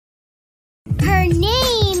Her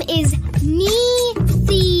name is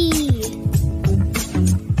Neethi.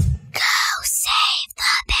 Go save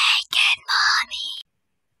the bacon, Mommy.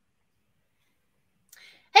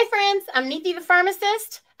 Hey friends, I'm Neethi the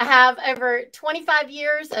pharmacist. I have over 25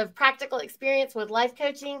 years of practical experience with life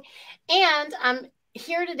coaching, and I'm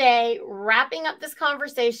here today wrapping up this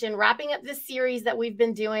conversation, wrapping up this series that we've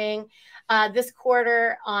been doing this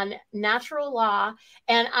quarter on natural law.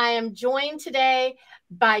 And I am joined today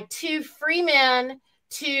by two free men,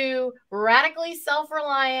 two radically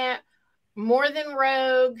self-reliant, more than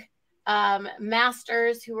rogue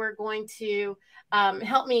masters who are going to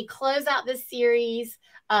help me close out this series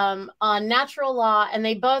on natural law. And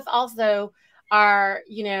they both also are,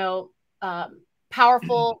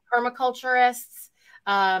 powerful permaculturists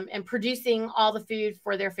and producing all the food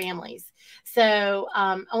for their families. So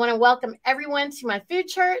I want to welcome everyone to my food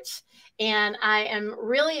church. And I am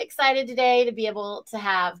really excited today to be able to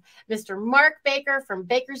have Mr. Mark Baker from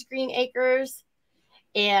Baker's Green Acres.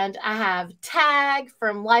 And I have Tag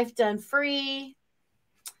from Life Done Free.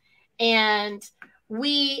 And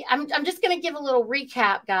I'm just going to give a little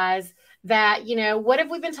recap, guys, that, what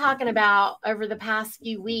have we been talking about over the past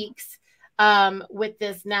few weeks with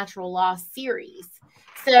this natural law series?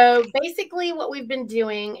 So basically what we've been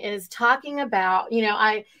doing is talking about,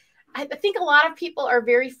 I think a lot of people are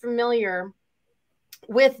very familiar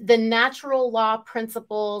with the natural law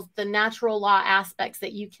principles, the natural law aspects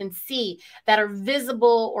that you can see that are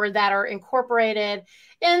visible or that are incorporated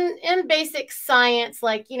in basic science.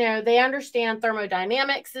 Like, they understand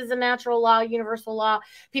thermodynamics is a natural law, universal law.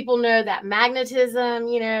 People know that magnetism,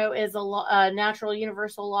 is a natural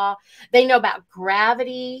universal law. They know about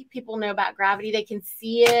gravity. People know about gravity. They can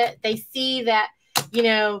see it. They see that,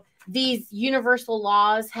 these universal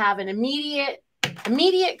laws have an immediate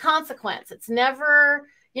consequence. It's you're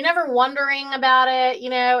never wondering about it.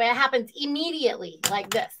 It happens immediately,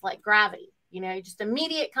 like this, like gravity, just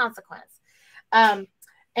immediate consequence. And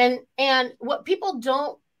what people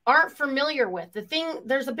aren't familiar with,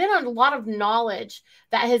 there's been a lot of knowledge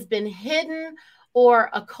that has been hidden or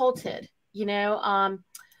occulted.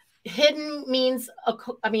 Hidden means,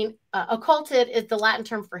 occulted is the Latin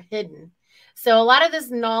term for hidden. So a lot of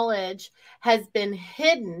this knowledge has been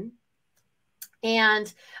hidden,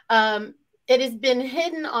 and it has been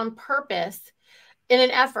hidden on purpose in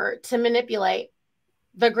an effort to manipulate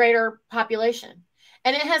the greater population.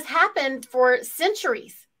 And it has happened for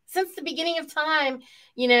centuries, since the beginning of time.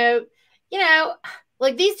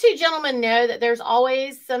 Like these two gentlemen know that there's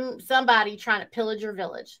always somebody trying to pillage your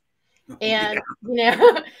village. And,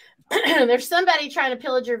 there's somebody trying to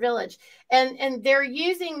pillage your village. And they're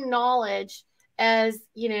using knowledge as,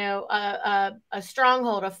 a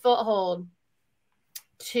stronghold, a foothold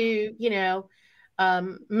to,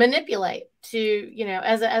 manipulate, to,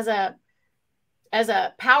 as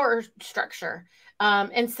a power structure.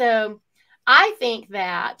 And so I believe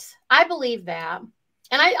that,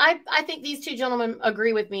 and I think these two gentlemen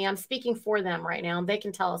agree with me. I'm speaking for them right now, and they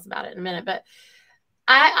can tell us about it in a minute. But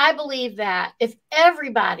I believe that if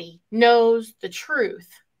everybody knows the truth,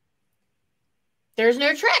 there's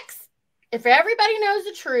no tricks. If everybody knows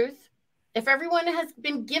the truth, if everyone has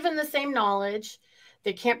been given the same knowledge,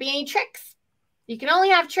 there can't be any tricks. You can only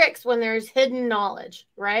have tricks when there's hidden knowledge,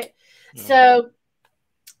 right? Yeah. So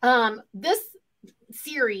this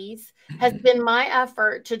series has been my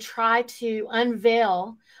effort to try to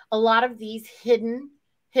unveil a lot of these hidden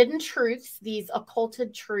truths, these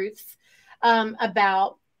occulted truths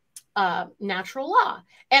about natural law.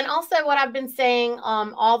 And also what I've been saying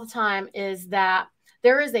all the time is that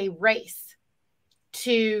there is a race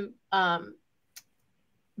to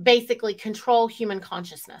basically control human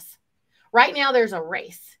consciousness. Right now, there's a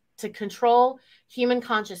race to control human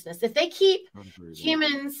consciousness. If they keep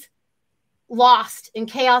humans lost in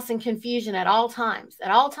chaos and confusion at all times,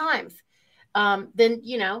 then,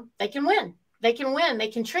 they can win. They can win. They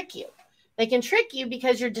can trick you. They can trick you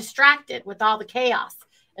because you're distracted with all the chaos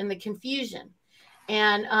and the confusion.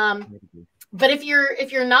 And, but if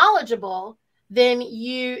you're knowledgeable, then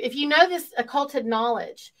if you know this occulted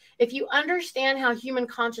knowledge, if you understand how human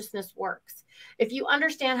consciousness works, if you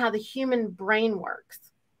understand how the human brain works,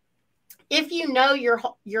 if you know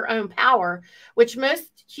your own power, which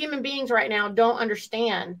most human beings right now don't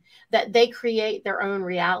understand, that they create their own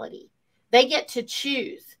reality. They get to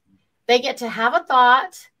choose. They get to have a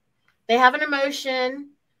thought. They have an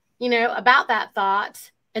emotion, about that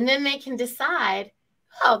thought. And then they can decide,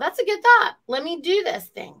 oh, that's a good thought. Let me do this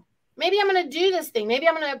thing. Maybe I'm going to do this thing. Maybe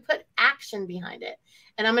I'm going to put action behind it,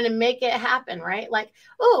 and I'm going to make it happen, right? Like,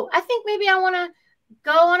 oh, I think maybe I want to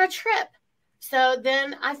go on a trip. So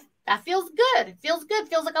then that feels good. It feels good.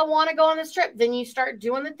 Feels like I want to go on this trip. Then you start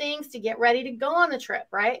doing the things to get ready to go on the trip,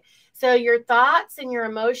 right? So your thoughts and your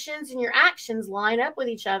emotions and your actions line up with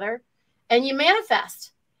each other, and you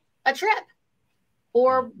manifest a trip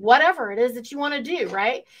or whatever it is that you want to do,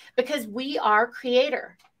 right? Because we are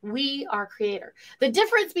creator. We are creator. The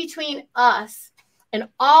difference between us and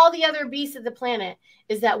all the other beasts of the planet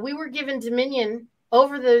is that we were given dominion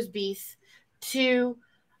over those beasts to,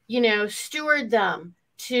 steward them,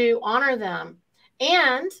 to honor them.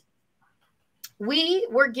 And we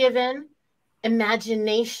were given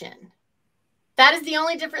imagination. That is the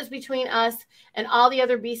only difference between us and all the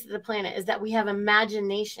other beasts of the planet, is that we have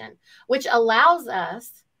imagination, which allows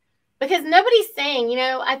us, because nobody's saying,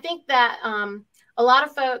 I think that a lot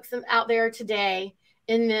of folks out there today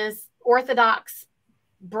in this orthodox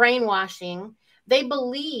brainwashing, they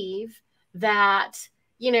believe that,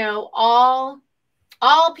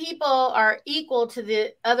 all people are equal to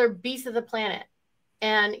the other beasts of the planet.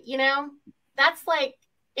 And, that's like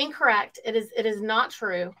incorrect. It is not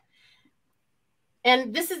true.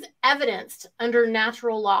 And this is evidenced under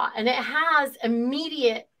natural law, and it has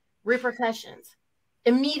immediate repercussions.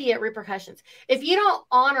 Immediate repercussions. If you don't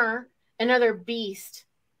honor another beast,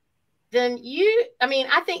 then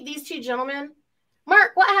I think these two gentlemen,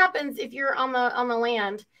 Mark, what happens if you're on the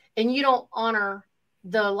land and you don't honor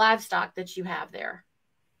the livestock that you have there?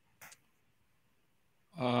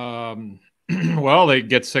 Well, they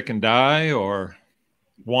get sick and die, or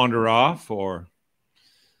wander off, or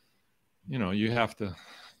you have to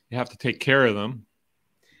take care of them.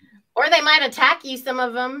 Or they might attack you, some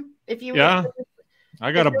of them, if you. Yeah,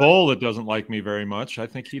 I got a bull that doesn't like me very much. I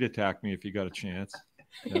think he'd attack me if he got a chance.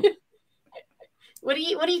 Yep. What do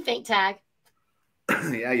you think, Tag?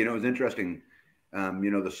 Yeah, it was interesting.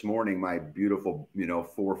 This morning, my beautiful,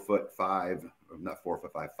 4'5", not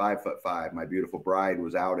 4'5", 5'5", my beautiful bride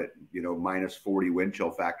was out at, minus 40 wind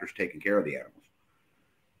chill factors taking care of the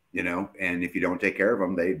animals, and if you don't take care of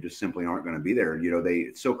them, they just simply aren't going to be there.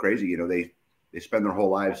 It's so crazy. They spend their whole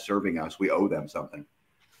lives serving us. We owe them something.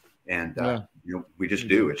 And, we just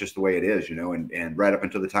do. It's just the way it is, and right up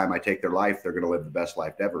until the time I take their life, they're going to live the best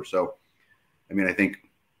life ever. So, I think,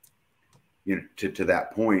 to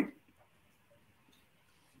that point,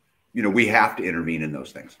 we have to intervene in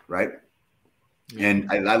those things, right? Yeah.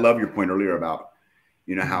 And I love your point earlier about,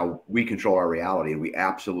 how we control our reality, and we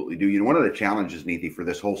absolutely do. One of the challenges, Neethi, for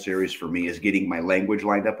this whole series for me is getting my language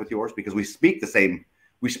lined up with yours, because we speak the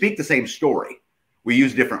same story. We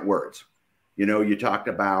use different words. You talked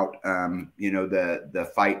about,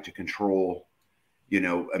 the fight to control,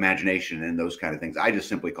 imagination and those kind of things. I just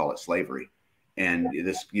simply call it slavery. And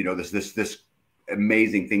this, this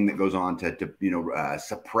amazing thing that goes on to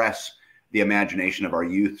suppress the imagination of our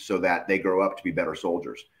youth so that they grow up to be better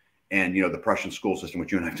soldiers. And, the Prussian school system,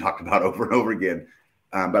 which you and I have talked about over and over again.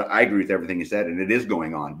 But I agree with everything you said, and it is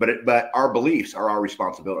going on. But our beliefs are our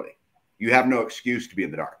responsibility. You have no excuse to be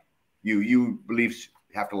in the dark. You beliefs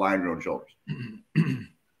have to lie on your own shoulders.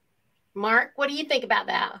 Mark, what do you think about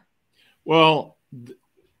that? Well,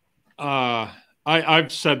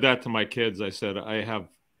 I've said that to my kids. I said, I have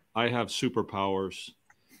superpowers.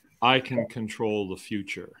 I can control the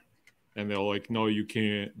future. And they're like, no, you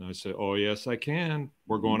can't. And I said, oh, yes, I can.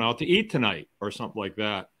 We're going out to eat tonight, or something like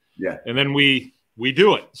that. Yeah. And then we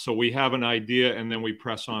do it. So we have an idea, and then we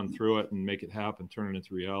press on through it and make it happen, turn it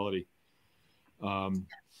into reality.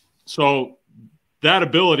 So that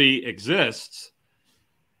ability exists,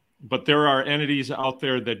 but there are entities out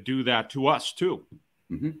there that do that to us too.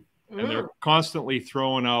 Mm-hmm. And they're constantly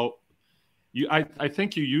throwing out, I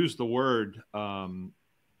think you used the word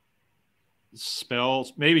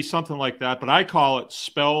spells, maybe something like that, but I call it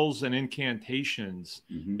spells and incantations.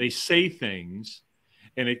 Mm-hmm. They say things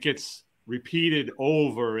and it gets repeated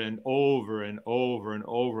over and over and over and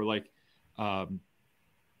over. Like, I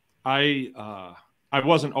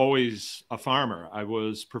wasn't always a farmer. I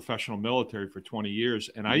was professional military for 20 years.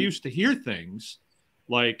 And I used to hear things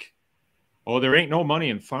like, oh, there ain't no money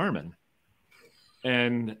in farming.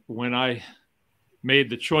 And when I made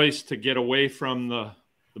the choice to get away from the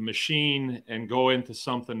machine and go into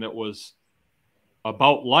something that was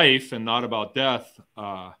about life and not about death,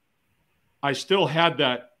 I still had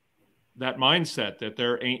that mindset that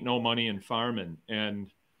there ain't no money in farming. And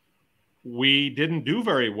we didn't do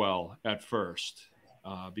very well at first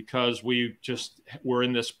because we just were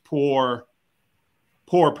in this poor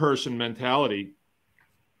person mentality.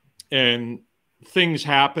 And things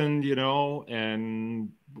happened, and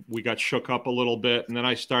we got shook up a little bit. And then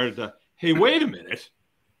I started to, hey, wait a minute.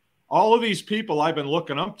 All of these people I've been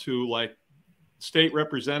looking up to, like state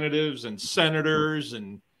representatives and senators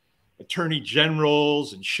and attorney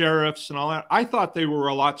generals and sheriffs and all that. I thought they were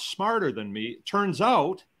a lot smarter than me. It turns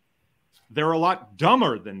out they're a lot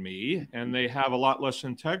dumber than me, and they have a lot less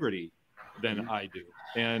integrity than I do.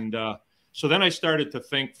 And so then I started to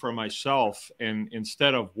think for myself, and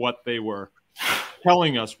instead of what they were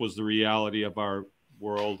telling us was the reality of our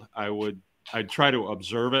world, I'd try to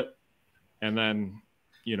observe it and then,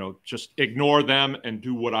 you know, just ignore them and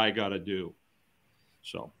do what I got to do.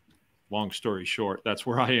 So long story short, that's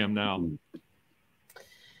where I am now.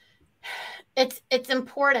 It's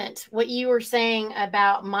important what you were saying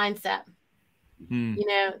about mindset. You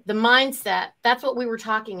know, the mindset, that's what we were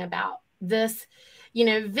talking about. This, you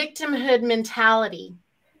know, victimhood mentality.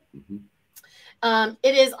 It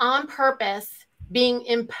is on purpose being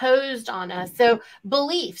imposed on us. So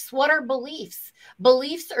beliefs, what are beliefs?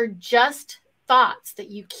 Beliefs are just thoughts that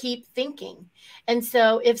you keep thinking. And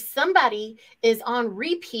so if somebody is on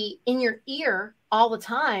repeat in your ear all the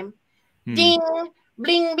time, ding,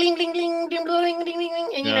 bling, bling, bling, bling, bling, bling, bling,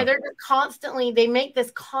 bling, and you know, they're just constantly, they make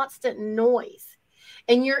this constant noise,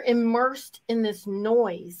 and you're immersed in this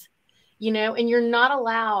noise, you know, and you're not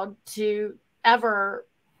allowed to ever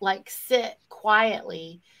like sit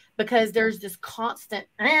quietly because there's this constant,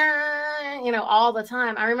 you know, all the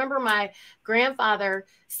time. I remember my grandfather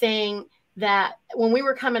saying that when we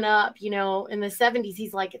were coming up, you know, in the 70s,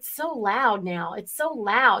 he's like, it's so loud now. It's so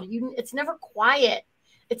loud. It's never quiet.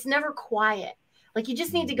 It's never quiet. Like, you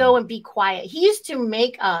just need to go and be quiet. He used to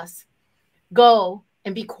make us go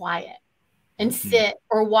and be quiet and sit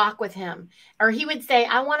or walk with him. Or he would say,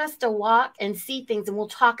 I want us to walk and see things, and we'll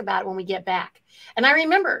talk about it when we get back. And I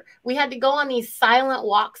remember we had to go on these silent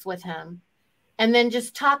walks with him and then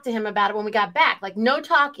just talk to him about it when we got back. Like, no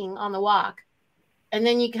talking on the walk. And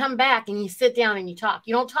then you come back and you sit down and you talk.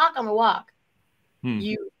 You don't talk on the walk.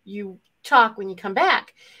 You talk when you come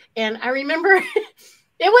back. And I remember it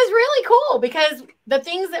was really cool because the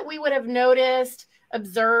things that we would have noticed,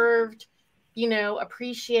 observed, you know,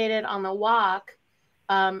 appreciated on the walk.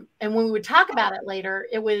 And when we would talk about it later,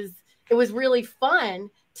 it was really fun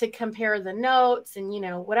to compare the notes and, you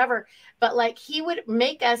know, whatever. But like, he would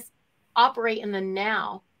make us operate in the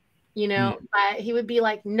now, you know. He would be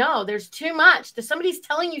like, no, there's too much. Somebody's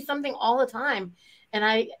telling you something all the time.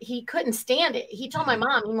 And he couldn't stand it. He told my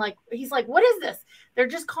mom, he's like, what is this? They're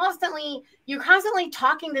just you're constantly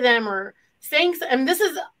talking to them or saying, and this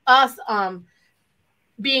is us,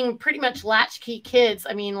 being pretty much latchkey kids.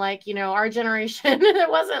 I mean, like, you know, our generation, it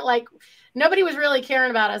wasn't like nobody was really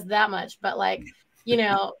caring about us that much, but like, you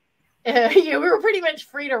know, we were pretty much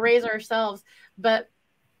free to raise ourselves. But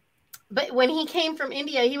when he came from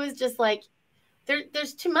India, he was just like,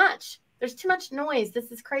 there's too much. There's too much noise.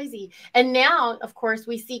 This is crazy. And now, of course,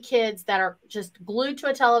 we see kids that are just glued to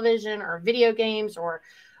a television or video games or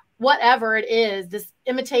whatever it is, this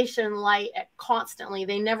imitation light constantly.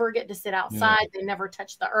 They never get to sit outside. They never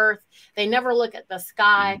touch the earth. They never look at the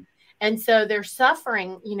sky. And so they're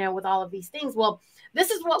suffering, you know, with all of these things. Well,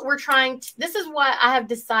 this is what this is what I have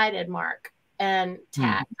decided, Mark and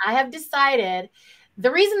Tad. I have decided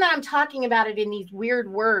the reason that I'm talking about it in these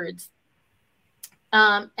weird words,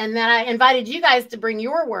 and that I invited you guys to bring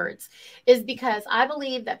your words, is because I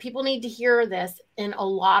believe that people need to hear this in a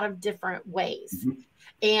lot of different ways.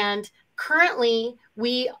 And currently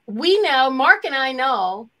we know, Mark and I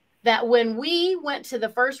know, that when we went to the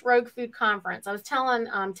first Rogue Food Conference, I was telling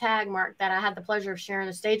Tag, Mark, that I had the pleasure of sharing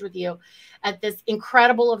the stage with you at this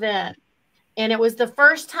incredible event. And it was the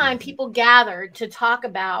first time people gathered to talk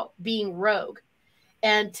about being rogue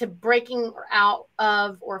and to breaking out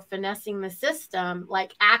of or finessing the system,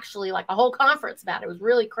 like actually like a whole conference about it. It was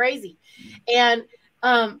really crazy. And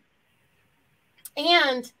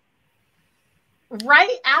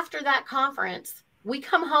right after that conference, we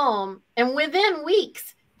come home, and within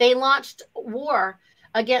weeks, they launched war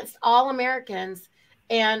against all Americans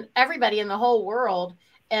and everybody in the whole world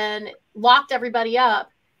and locked everybody up.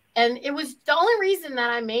 And it was the only reason that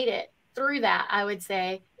I made it through that, I would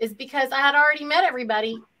say, is because I had already met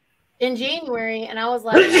everybody in January. And I was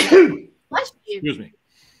like, bless you. Excuse me.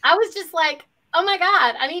 I was just like, oh my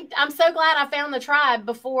God, I'm so glad I found the tribe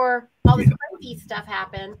before all this crazy stuff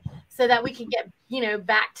happened so that we could get, you know,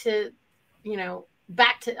 back to,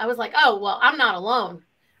 I was like, oh, well, I'm not alone.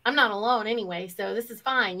 I'm not alone anyway. So this is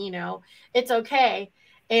fine. You know, it's okay.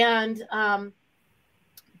 And,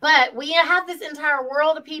 but we have this entire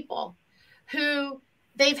world of people who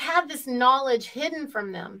they've had this knowledge hidden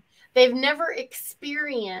from them. They've never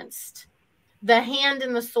experienced the hand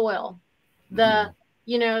in the soil, the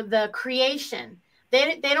creation.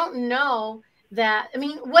 They don't know that. I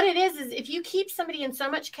mean, what it is if you keep somebody in so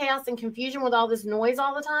much chaos and confusion with all this noise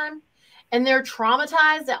all the time, and they're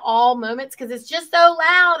traumatized at all moments because it's just so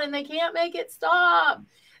loud and they can't make it stop,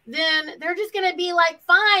 then they're just going to be like,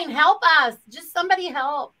 fine, help us. Just somebody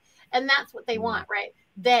help. And that's what they want, right?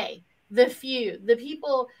 They, the few, the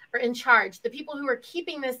people are in charge, the people who are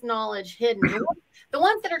keeping this knowledge hidden, the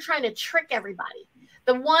ones that are trying to trick everybody,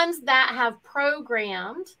 the ones that have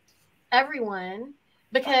programmed everyone.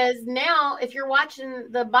 Because now if you're watching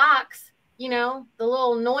the box, you know, the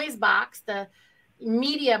little noise box, the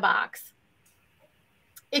media box,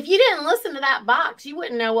 if you didn't listen to that box, you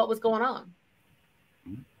wouldn't know what was going on.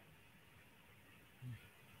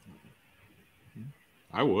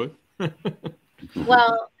 I would.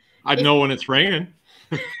 Well, I'd know when it's raining.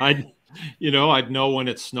 I'd know when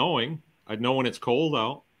it's snowing. I'd know when it's cold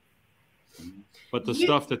out. But the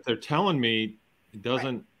stuff that they're telling me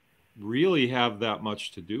doesn't really have that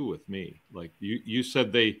much to do with me. Like you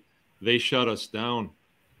said, they shut us down.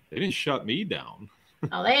 They didn't shut me down.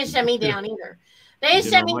 Oh, they didn't shut me down either. They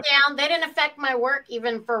didn't shut me down. They didn't affect my work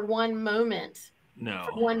even for one moment. No.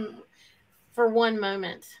 For one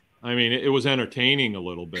moment. I mean, it was entertaining a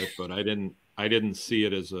little bit, but I didn't see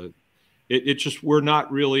it as it just, we're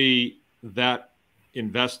not really that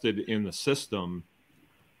invested in the system.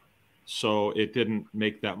 So it didn't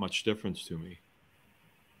make that much difference to me.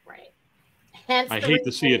 Right. Hence I hate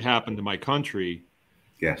to see it happen to my country.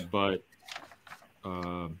 Yes. But,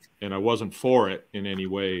 and I wasn't for it in any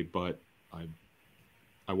way, but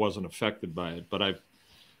I wasn't affected by it. But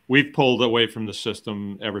we've pulled away from the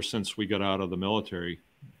system ever since we got out of the military,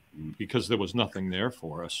 because there was nothing there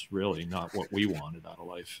for us, really, not what we wanted out of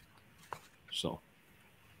life. So,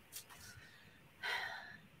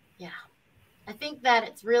 yeah, I think that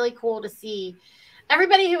it's really cool to see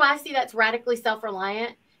everybody who I see that's radically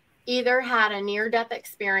self-reliant either had a near-death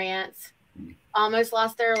experience, almost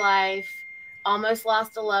lost their life, almost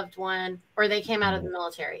lost a loved one, or they came out of the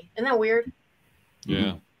military. Isn't that weird?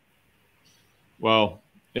 Yeah. Well,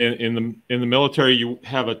 in the military, you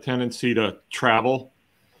have a tendency to travel,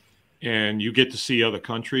 and you get to see other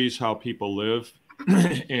countries, how people live.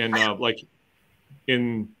 And like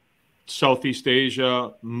in Southeast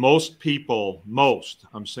Asia, I'm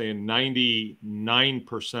saying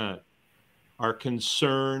 99% are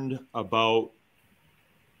concerned about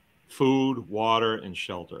food, water, and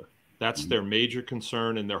shelter. That's their major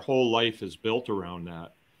concern, and their whole life is built around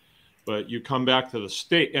that. But you come back to the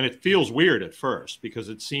state, and it feels weird at first because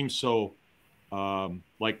it seems so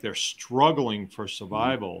like they're struggling for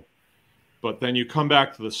survival. But then you come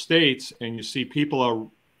back to the States and you see people are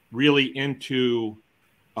really into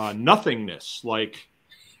nothingness. Like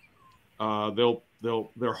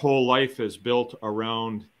their whole life is built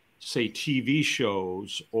around, say, TV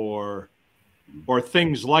shows or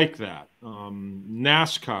things like that.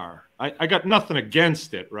 NASCAR. I got nothing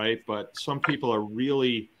against it, right? But some people are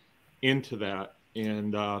really into that,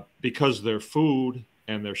 and because their food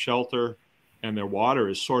and their shelter and their water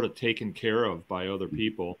is sort of taken care of by other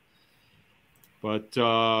people. But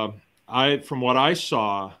from what I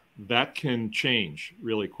saw, that can change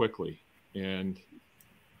really quickly, and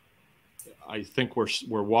I think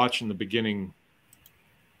we're watching the beginning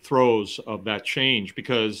throes of that change,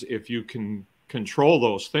 because if you can control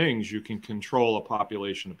those things, you can control a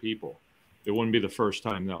population of people. It wouldn't be the first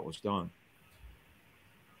time that was done.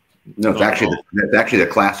 No, it's actually the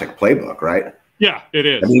classic playbook, right? Yeah, it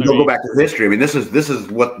is. I mean, go back to history. I mean, this is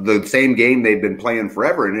what the same game they've been playing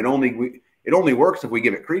forever, and it only works if we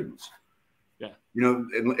give it credence. Yeah. You know,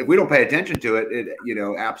 if we don't pay attention to it,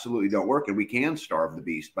 absolutely don't work. And we can starve the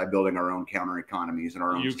beast by building our own counter economies and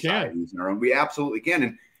our own societies and our own. We absolutely can.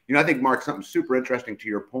 And I think, Mark, something super interesting to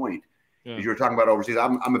your point is you were talking about overseas.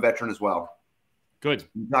 I'm a veteran as well. Good.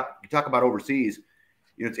 You talk about overseas.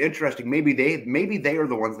 It's interesting. Maybe they are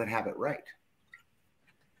the ones that have it right.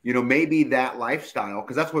 Maybe that lifestyle,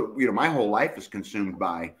 because that's what my whole life is consumed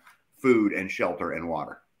by food and shelter and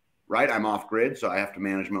water. Right? I'm off grid, so I have to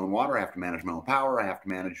manage my own water. I have to manage my own power. I have to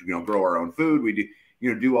manage, grow our own food. We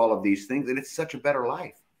do all of these things, and it's such a better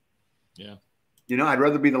life. Yeah. I'd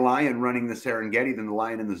rather be the lion running the Serengeti than the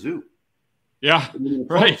lion in the zoo. Yeah.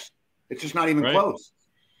 Right. It's just not even close.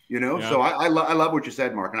 Yeah. So I love what you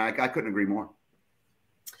said, Mark, and I couldn't agree more.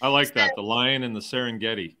 I like that. The lion and the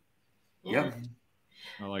Serengeti. Yeah. Yep.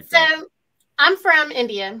 I like that. So I'm from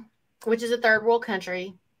India, which is a third world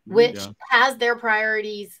country, which has their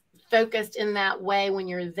priorities focused in that way when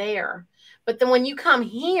you're there. But then when you come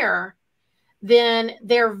here, then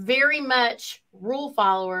they're very much rule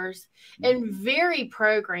followers and very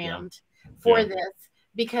programmed for this,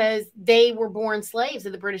 because they were born slaves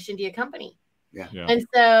of the British India Company. Yeah. Yeah. And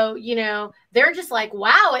so, you know, they're just like,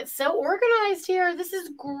 wow, it's so organized here. This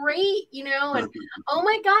is great, you know, and oh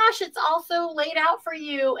my gosh, it's also laid out for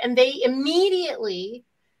you. And they immediately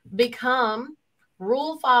become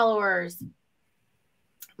rule followers,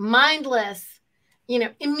 mindless, you know,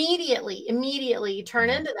 immediately turn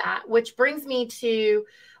into that, which brings me to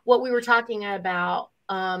what we were talking about.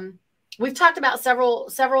 We've talked about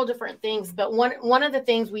several different things, but one of the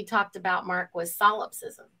things we talked about, Mark, was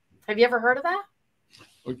solipsism. Have you ever heard of that?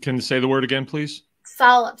 Can you say the word again, please?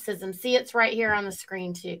 Solipsism. See, it's right here on the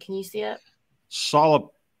screen too. Can you see it?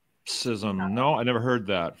 Solipsism. No, I never heard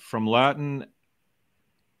that. From Latin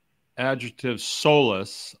adjective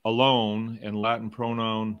solus, alone, and Latin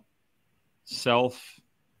pronoun self,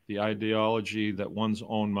 the ideology that one's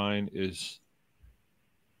own mind is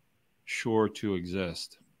sure to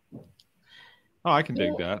exist. Oh, I can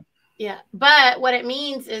dig that. Yeah. But what it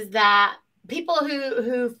means is that people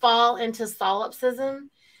who fall into solipsism,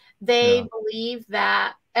 they believe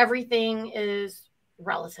that everything is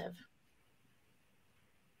relative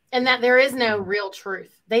and that there is no real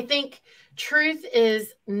truth. They think truth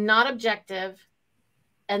is not objective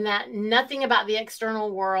and that nothing about the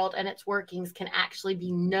external world and its workings can actually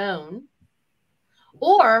be known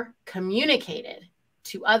or communicated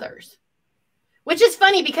to others. Which is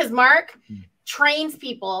funny because Mark trains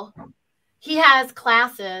people. He has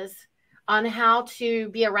classes on how to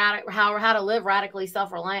be how to live radically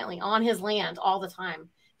self-reliantly on his land all the time.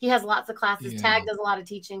 He has lots of classes. Tag does a lot of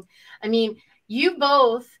teaching. I mean, you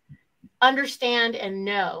both understand and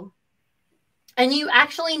know, and you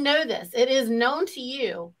actually know this. It is known to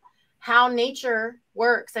you how nature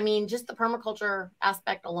works. I mean, just the permaculture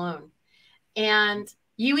aspect alone. And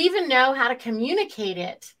you even know how to communicate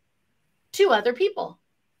it to other people.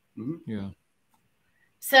 Yeah.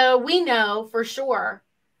 So we know for sure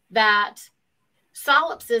that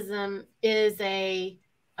solipsism is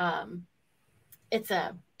it's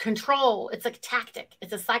a control, it's a tactic,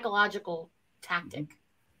 it's a psychological tactic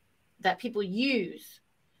that people use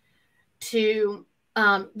to,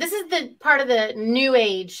 this is the part of the new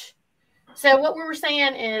age. So what we were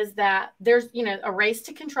saying is that there's, you know, a race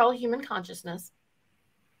to control human consciousness.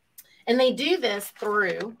 And they do this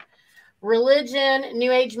through religion,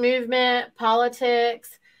 new age movement,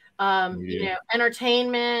 politics, you know,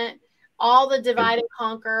 entertainment, all the divide and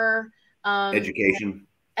conquer, Education.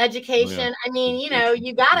 Education. I mean, you know,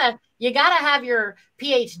 you gotta have your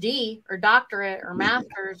PhD or doctorate or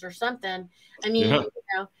master's or something. I mean, you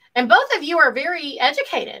know, and both of you are very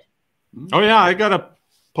educated. Oh yeah, I got a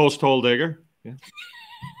post-hole digger. Yeah.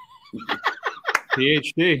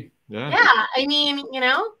 PhD. Yeah. Yeah, I mean, you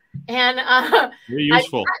know, and very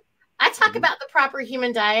useful. I talk about the proper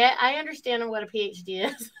human diet. I understand what a PhD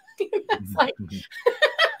is. That's like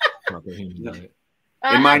proper human diet.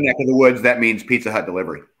 In my neck of the woods, that means Pizza Hut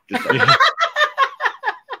delivery. Just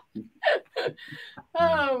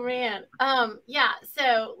oh man. Yeah.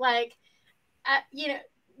 So like, you know,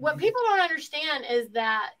 what people don't understand is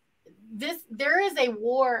that there is a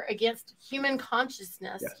war against human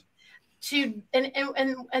consciousness. Yes.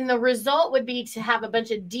 And the result would be to have a bunch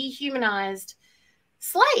of dehumanized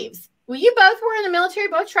slaves. Well, you both were in the military,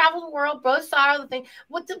 both traveled the world, both saw the thing.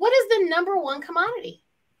 What is the number one commodity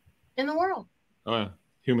in the world? Oh, yeah.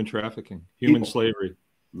 Human trafficking, human slavery,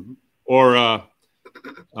 or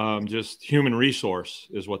just human resource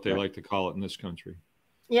is what they like to call it in this country.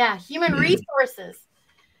 Yeah, human resources.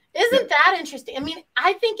 Isn't that interesting? I mean,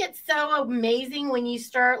 I think it's so amazing when you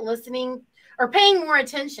start listening or paying more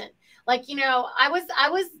attention. Like, you know, I was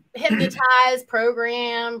hypnotized,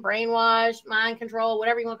 programmed, brainwashed, mind control,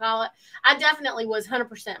 whatever you want to call it. I definitely was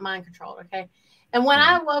 100% mind controlled. Okay. And when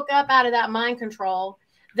I woke up out of that mind control,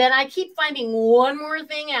 then I keep finding one more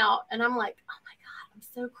thing out. And I'm like, oh my God, I'm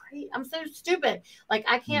so crazy. I'm so stupid. Like,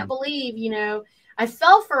 I can't believe, you know, I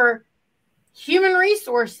fell for human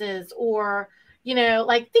resources or, you know,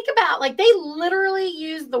 like think about, like they literally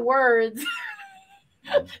use the words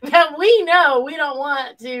that we know we don't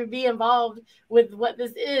want to be involved with what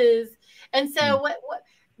this is. And so what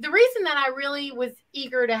the reason that I really was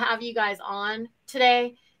eager to have you guys on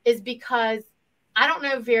today is because I don't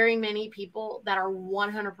know very many people that are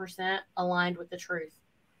 100% aligned with the truth,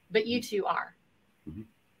 but you two are.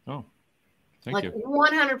 Oh, thank you.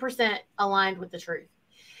 100% aligned with the truth.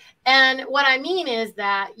 And what I mean is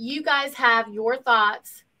that you guys have your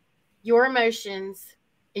thoughts, your emotions,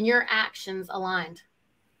 and your actions aligned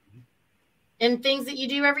in things that you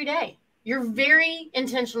do every day. You're very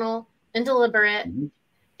intentional and deliberate.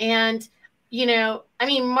 And, you know, I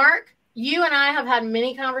mean, Mark, you and I have had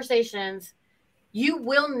many conversations. You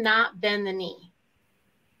will not bend the knee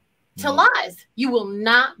to lies. You will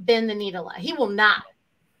not bend the knee to lie. He will not.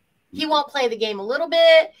 He won't play the game a little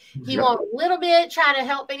bit. He won't a little bit try to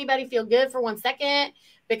help anybody feel good for 1 second,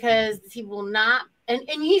 because he will not. And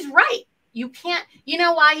he's right. You can't. You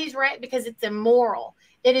know why he's right? Because it's immoral.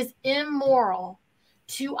 It is immoral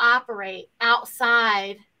to operate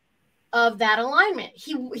outside of that alignment.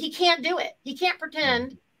 He can't do it. He can't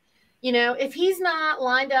pretend. You know, if he's not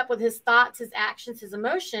lined up with his thoughts, his actions, his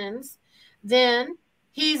emotions, then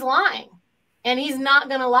he's lying. And he's not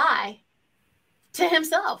going to lie to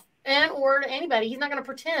himself and or to anybody. He's not going to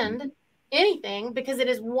pretend anything, because it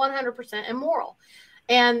is 100% immoral.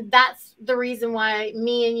 And that's the reason why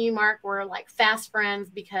me and you, Mark, were like fast friends,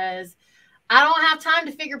 because I don't have time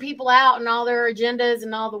to figure people out and all their agendas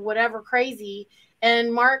and all the whatever crazy.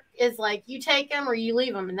 And Mark is like, you take them or you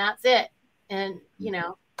leave them, and that's it. And, you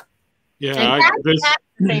know. Yeah,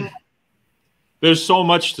 there's so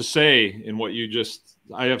much to say in what you just,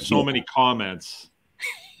 I have so many comments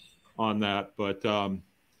on that, but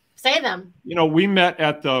say them. You know, we met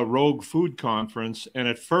at the Rogue Food Conference, and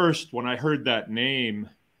at first when I heard that name,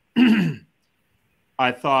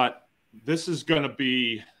 I thought this is going to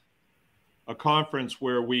be a conference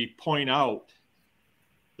where we point out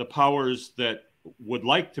the powers that would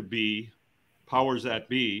like to be powers that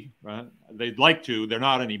be, right? They'd like to, they're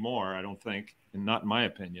not anymore, I don't think, and not in my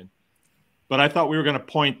opinion. But I thought we were going to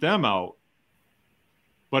point them out.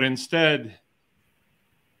 But instead,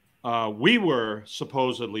 we were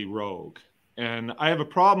supposedly rogue. And I have a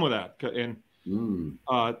problem with that. And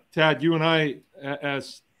Tad, you and I,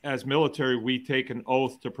 as military, we take an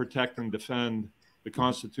oath to protect and defend the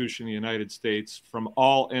Constitution of the United States from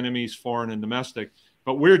all enemies, foreign and domestic.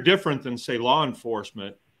 But we're different than, say, law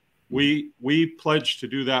enforcement. We pledge to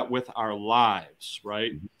do that with our lives,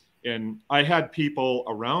 right? And I had people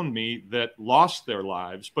around me that lost their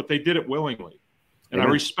lives, but they did it willingly. And I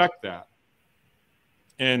respect that.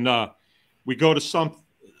 And we go to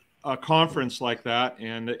a conference like that,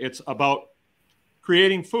 and it's about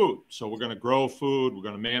creating food. So we're going to grow food. We're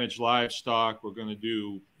going to manage livestock. We're going to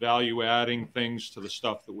do value-adding things to the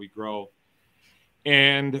stuff that we grow.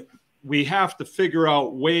 And we have to figure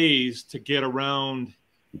out ways to get around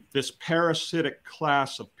this parasitic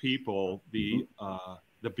class of people, the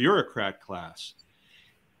bureaucrat class.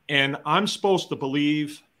 And I'm supposed to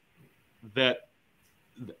believe that,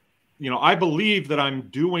 you know, I believe that I'm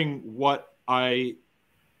doing what I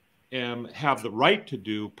have the right to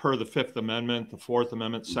do per the Fifth Amendment, the Fourth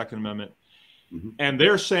Amendment, Second Amendment. And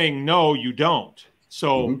they're saying, no, you don't.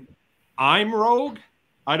 So I'm rogue.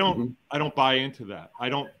 I don't buy into that. I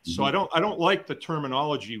don't like the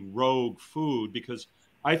terminology rogue food, because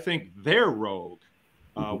I think they're rogue.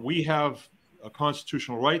 We have a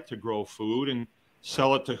constitutional right to grow food and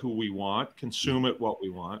sell it to who we want, consume it what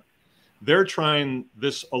we want. They're trying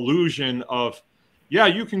this illusion of, yeah,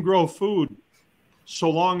 you can grow food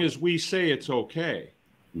so long as we say it's okay.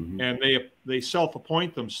 And they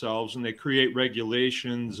self-appoint themselves, and they create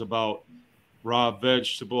regulations about raw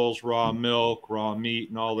vegetables, raw milk, raw meat,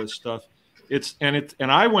 and all this stuff. And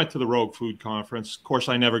I went to the Rogue Food Conference. Of course,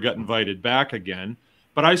 I never got invited back again.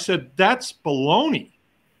 But I said, that's baloney.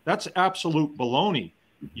 That's absolute baloney.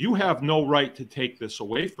 You have no right to take this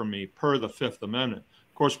away from me per the Fifth Amendment.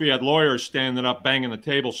 Of course, we had lawyers standing up, banging the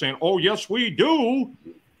table, saying, oh, yes, we do.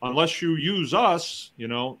 Unless you use us, you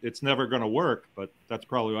know, it's never going to work. But that's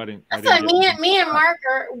probably why I didn't. Me and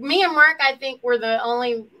Mark, I think were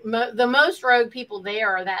the most rogue people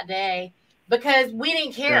there that day, because we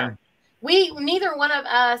didn't care. Yeah. Neither one of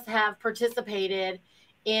us have participated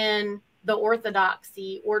in the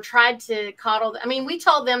orthodoxy or tried to coddle. I mean, we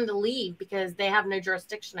told them to leave because they have no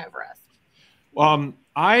jurisdiction over us.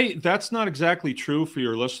 That's not exactly true for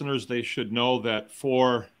your listeners. They should know that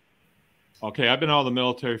I've been out of the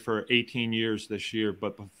military for 18 years this year,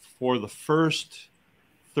 but for the first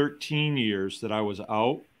 13 years that I was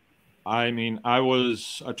out, I mean, I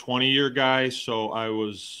was a 20-year guy, so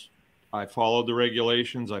I followed the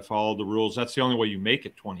regulations, I followed the rules. That's the only way you make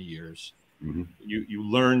it 20 years. You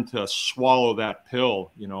learn to swallow that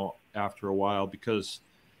pill, you know, after a while, because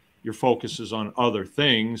your focus is on other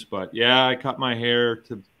things. But yeah, I cut my hair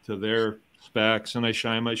to their specs, and I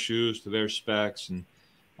shine my shoes to their specs and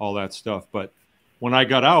all that stuff. But when I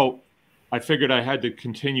got out, I figured I had to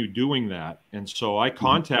continue doing that. And so I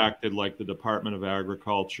contacted like the Department of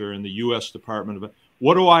Agriculture and the U.S. Department of,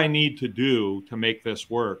 what do I need to do to make this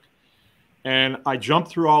work? And I jumped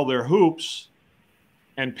through all their hoops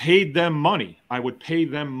and paid them money. I would pay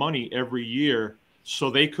them money every year so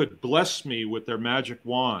they could bless me with their magic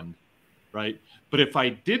wand, right? But if I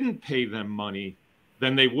didn't pay them money,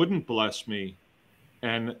 then they wouldn't bless me.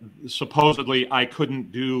 And supposedly I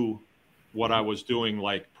couldn't do what I was doing,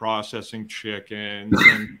 like processing chickens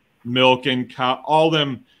and milking cow, all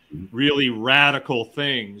them really radical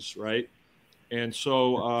things, right? And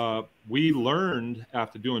so we learned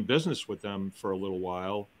after doing business with them for a little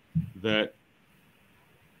while that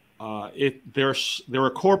there are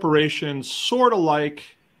corporations sort of like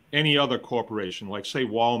any other corporation, like say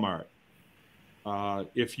Walmart.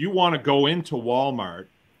 If you want to go into Walmart,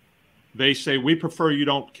 they say, we prefer you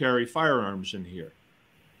don't carry firearms in here.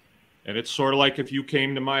 And it's sort of like if you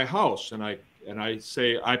came to my house and I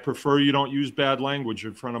say, I prefer you don't use bad language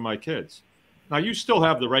in front of my kids. Now, you still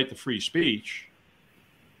have the right to free speech,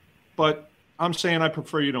 but I'm saying I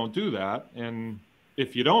prefer you don't do that. And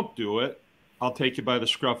if you don't do it, I'll take you by the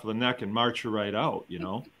scruff of the neck and march you right out, you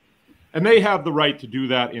know? And they have the right to do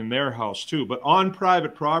that in their house too. But on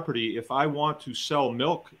private property, if I want to sell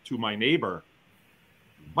milk to my neighbor,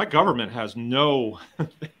 my government has no,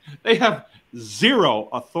 they have zero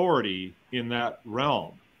authority in that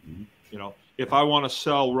realm. You know, if I want to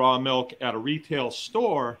sell raw milk at a retail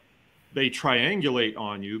store, they triangulate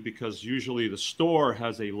on you because usually the store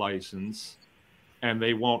has a license and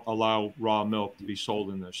they won't allow raw milk to be sold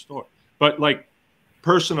in their store. But like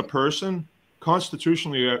person to person,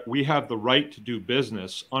 constitutionally, we have the right to do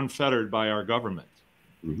business unfettered by our government.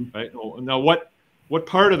 Right? Now, what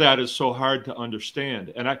part of that is so hard to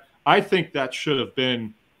understand? And I think that should have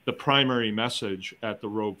been the primary message at the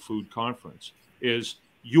Rogue Food Conference is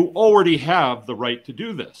you already have the right to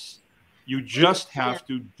do this. You just have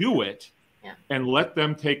to do it and let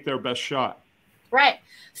them take their best shot. Right.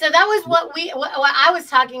 So that was what I was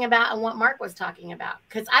talking about and what Mark was talking about.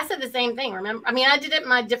 Because I said the same thing, remember? I mean, I did it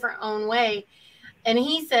my different own way. And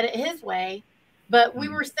he said it his way. But we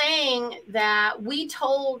were saying that we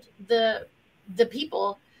told the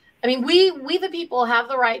people, I mean, we the people have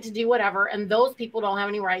the right to do whatever, and those people don't have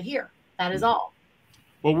any right here. That is all.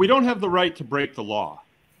 Well, we don't have the right to break the law.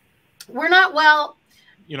 We're not, well,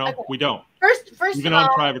 you know, we don't. First even of all,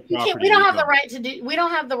 on private property, we don't have the right to do. We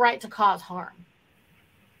don't have the right to cause harm.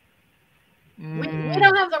 We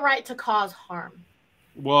don't have the right to cause harm.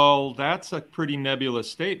 Well, that's a pretty nebulous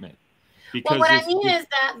statement. Because what I mean is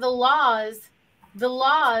that the laws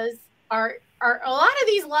are a lot of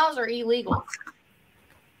these laws are illegal.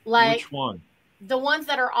 Like which one? The ones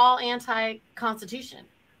that are all anti-constitution.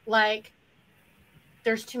 Like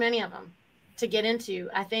there's too many of them to get into,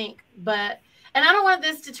 I think. And I don't want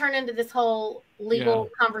this to turn into this whole legal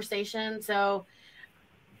conversation. So,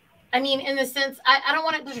 I mean, in the sense, I don't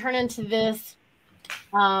want it to turn into this.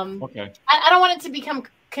 Okay. I don't want it to become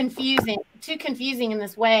too confusing in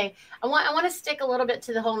this way. I want to stick a little bit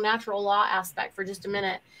to the whole natural law aspect for just a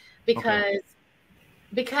minute, because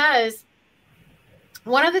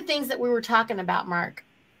one of the things that we were talking about, Mark,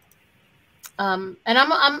 and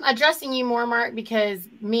I'm addressing you more, Mark, because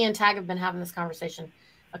me and Tag have been having this conversation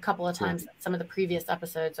a couple of times in some of the previous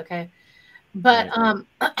episodes. Okay. But,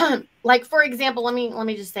 like, for example, let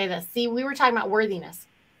me just say this. See, we were talking about worthiness.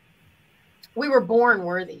 We were born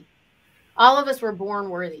worthy. All of us were born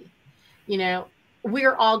worthy. You know,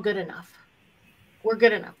 we're all good enough. We're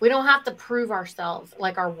good enough. We don't have to prove ourselves,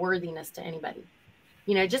 like our worthiness, to anybody.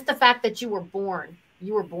 You know, just the fact that you were born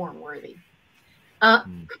worthy.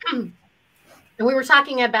 And we were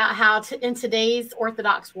talking about how in today's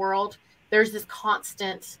Orthodox world, there's this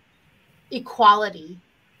constant equality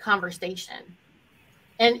conversation.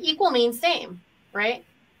 And equal means same, right?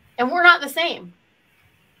 And we're not the same.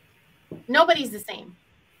 Nobody's the same.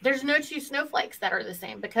 There's no two snowflakes that are the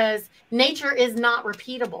same because nature is not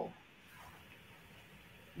repeatable.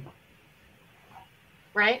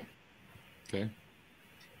 Right? Okay.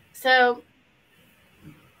 So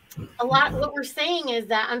what we're saying is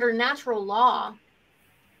that under natural law,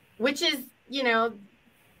 which is, you know,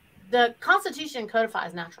 the Constitution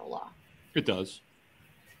codifies natural law. It does.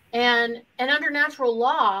 And under natural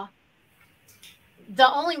law,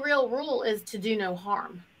 the only real rule is to do no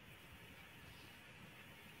harm.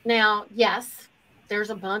 Now, yes, there's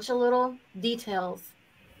a bunch of little details,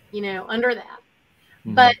 you know, under that.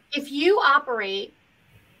 But if you operate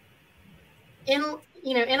in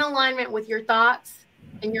alignment with your thoughts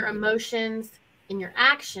and your emotions and your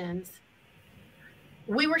actions,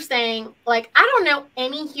 we were saying, like, I don't know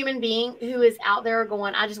any human being who is out there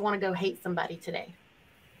going, I just want to go hate somebody today.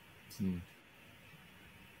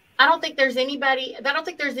 I don't think there's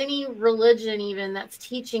any religion even that's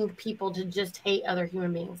teaching people to just hate other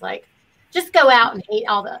human beings. Like, just go out and hate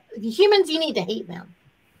all the humans. You need to hate them.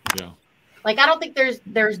 Yeah. Like, I don't think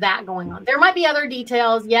there's that going on. There might be other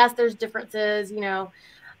details. Yes, there's differences, you know.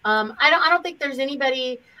 I don't think there's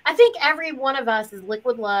anybody. I think every one of us is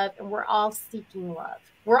liquid love, and we're all seeking love.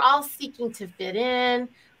 We're all seeking to fit in.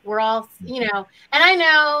 We're all, you know, and I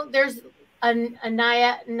know there's a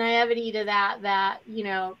naivety to that, you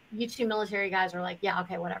know, you two military guys are like, yeah,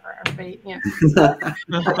 okay, whatever. Everybody, you know.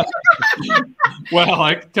 Well,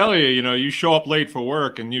 I can tell you, you know, you show up late for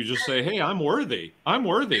work and you just say, hey, I'm worthy. I'm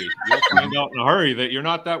worthy. You'll find out in a hurry that you're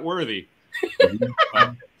not that worthy.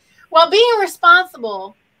 Well, being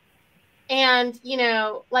responsible and, you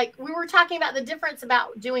know, like we were talking about the difference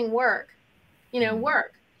about doing work, you know,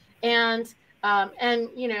 work and,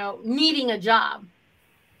 you know, needing a job,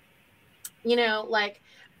 you know, like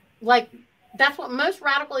that's what most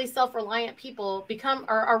radically self-reliant people become,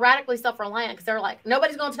 or are radically self-reliant, because they're like,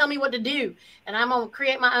 nobody's going to tell me what to do, and I'm going to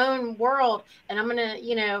create my own world, and I'm going to,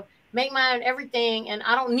 you know, make my own everything, and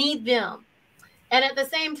I don't need them. And at the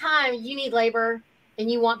same time, you need labor, and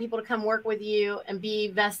you want people to come work with you and be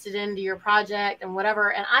vested into your project and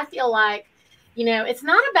whatever. And I feel like, you know, it's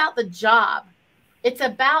not about the job. It's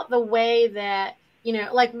about the way that, you know,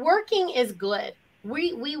 like working is good.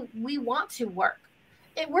 We want to work.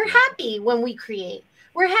 We're happy when we create.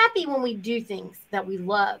 We're happy when we do things that we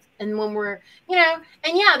love. And when we're, you know,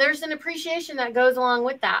 and yeah, there's an appreciation that goes along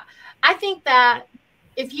with that. I think that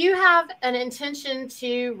if you have an intention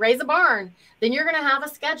to raise a barn, then you're going to have a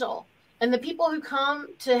schedule. And the people who come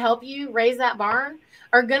to help you raise that barn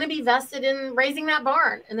are going to be vested in raising that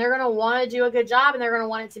barn. And they're going to want to do a good job, and they're going to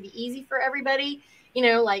want it to be easy for everybody, you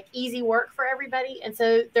know, like easy work for everybody. And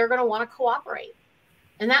so they're going to want to cooperate.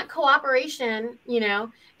 And that cooperation, you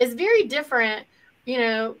know, is very different, you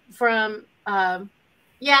know, from,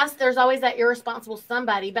 yes, there's always that irresponsible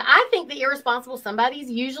somebody. But I think the irresponsible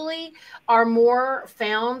somebodies usually are more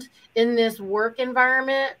found in this work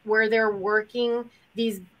environment where they're working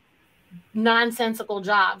these nonsensical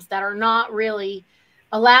jobs that are not really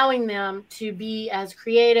allowing them to be as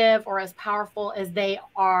creative or as powerful as they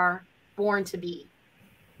are born to be.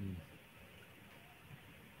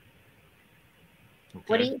 Okay.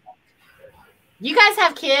 What do you think? You guys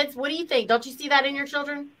have kids. What do you think? Don't you see that in your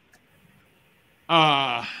children?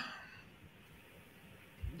 Can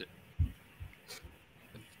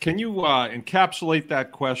you encapsulate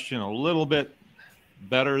that question a little bit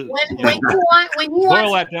better? When you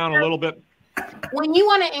boil that down a little bit. When you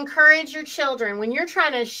want to encourage your children, when you're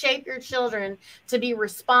trying to shape your children to be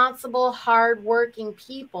responsible, hardworking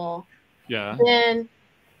people, yeah, then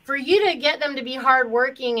for you to get them to be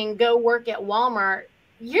hardworking and go work at Walmart,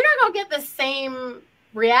 you're not going to get the same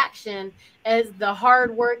reaction as the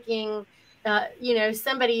hardworking, you know,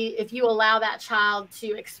 somebody, if you allow that child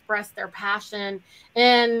to express their passion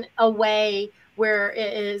in a way where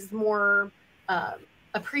it is more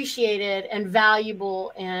appreciated and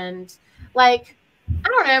valuable. And like, I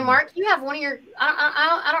don't know, Mark, you have one of your,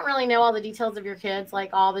 I don't really know all the details of your kids,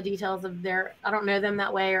 like all the details of their, I don't know them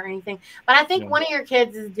that way or anything, but I think one of your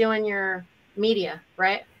kids is doing your media,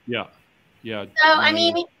 right? Yeah. Yeah. So, I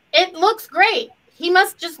mean, it looks great. He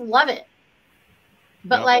must just love it.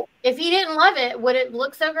 But like, if he didn't love it, would it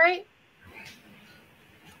look so great?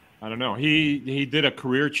 I don't know. He did a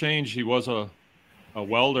career change. He was a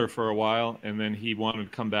welder for a while, and then he wanted to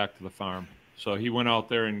come back to the farm. So he went out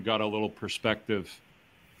there and got a little perspective,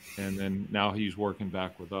 and then now he's working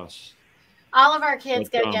back with us. All of our kids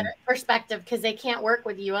go get perspective because they can't work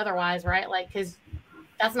with you otherwise, right? Like, because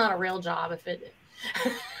that's not a real job if it.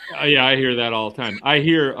 Yeah, I hear that all the time. I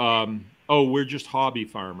hear, oh, we're just hobby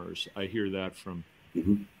farmers. I hear that from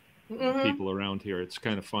people around here. It's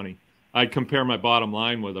kind of funny. I'd compare my bottom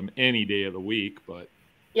line with them any day of the week, but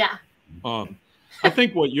yeah. I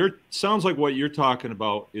think sounds like what you're talking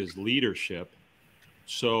about is leadership.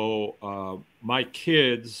 So my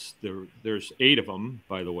kids, there's 8 of them,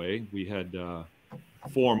 by the way. We had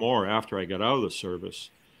 4 more after I got out of the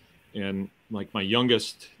service. And like my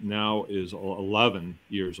youngest now is 11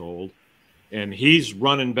 years old, and he's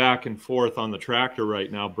running back and forth on the tractor right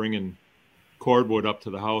now, bringing cordwood up to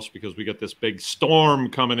the house because we got this big storm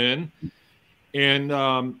coming in. And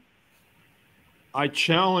I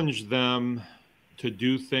challenge them to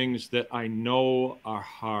do things that I know are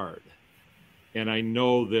hard. And I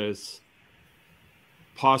know there's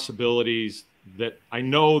possibilities that I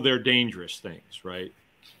know they're dangerous things, right?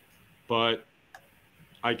 But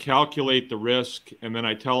I calculate the risk, and then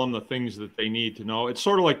I tell them the things that they need to know. It's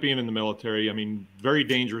sort of like being in the military. I mean, very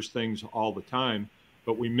dangerous things all the time,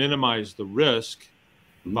 but we minimize the risk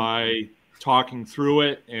by talking through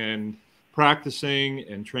it and practicing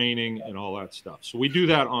and training and all that stuff. So we do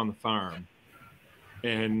that on the farm.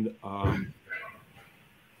 And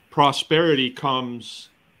prosperity comes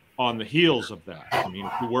on the heels of that. I mean,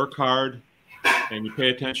 if you work hard and you pay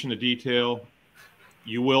attention to detail,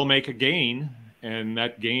 you will make a gain. And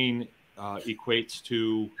that gain equates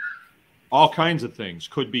to all kinds of things.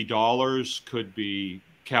 Could be dollars, could be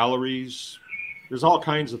calories. There's all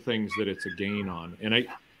kinds of things that it's a gain on. And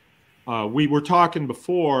we were talking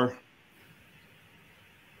before,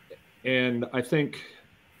 and I think,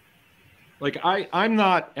 like, I'm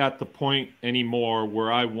not at the point anymore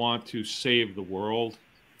where I want to save the world.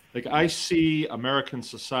 Like, I see American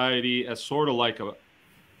society as sort of like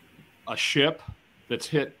a ship that's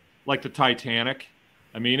hit, like the Titanic.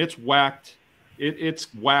 I mean, it's whacked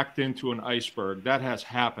into an iceberg. That has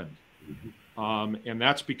happened. And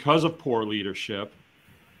that's because of poor leadership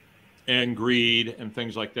and greed and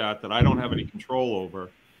things like that I don't have any control over.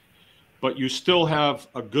 But you still have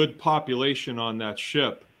a good population on that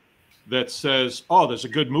ship that says, oh, there's a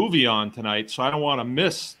good movie on tonight, so I don't want to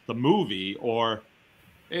miss the movie. Or,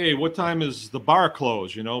 hey, what time is the bar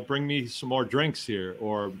closed? You know, bring me some more drinks here.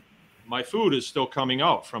 Or my food is still coming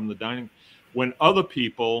out from the dining. When other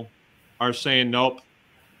people are saying, nope,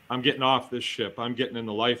 I'm getting off this ship. I'm getting in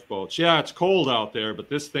the lifeboats. Yeah, it's cold out there, but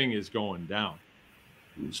this thing is going down.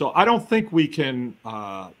 So I don't think we can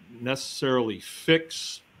necessarily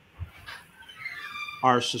fix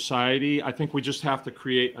our society. I think we just have to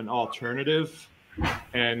create an alternative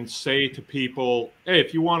and say to people, hey,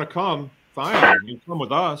 if you want to come, fine, you can come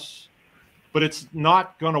with us. But it's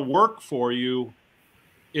not going to work for you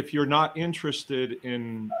if you're not interested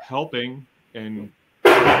in helping and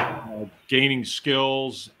gaining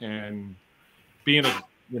skills and being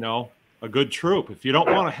a good troop. If you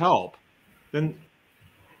don't want to help, then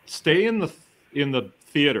stay in the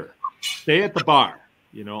theater, stay at the bar.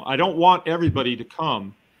 You know, I don't want everybody to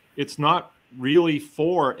come. It's not really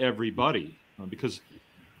for everybody because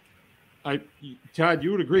Tad,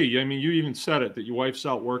 you would agree. I mean, you even said it that your wife's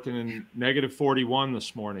out working in -41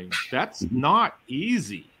 this morning. That's not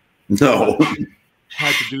easy. No.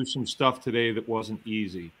 Had to do some stuff today that wasn't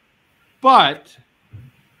easy. But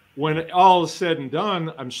when all is said and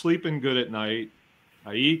done, I'm sleeping good at night.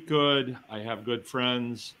 I eat good. I have good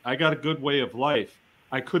friends. I got a good way of life.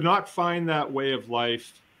 I could not find that way of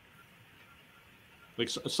life. Like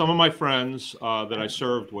some of my friends that I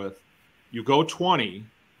served with, you go 20,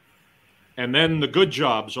 and then the good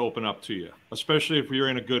jobs open up to you, especially if you're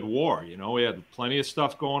in a good war. You know, we had plenty of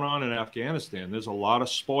stuff going on in Afghanistan. There's a lot of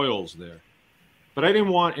spoils there. But I didn't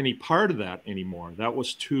want any part of that anymore. That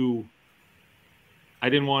was too, I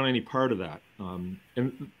didn't want any part of that.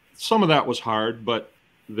 And some of that was hard, but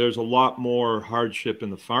there's a lot more hardship in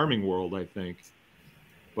the farming world, I think.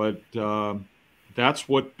 But that's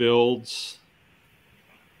what builds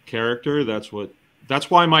character. That's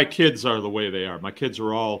why my kids are the way they are. My kids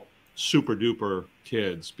are all super duper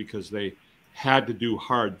kids because they had to do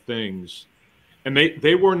hard things. And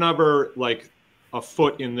they were never like a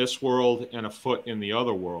foot in this world and a foot in the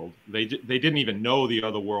other world. They didn't even know the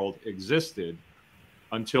other world existed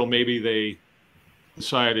until maybe they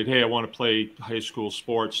decided, hey, I want to play high school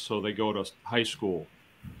sports. So they go to high school,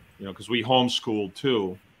 you know, because we homeschooled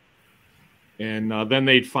too. And then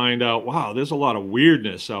they'd find out, wow, there's a lot of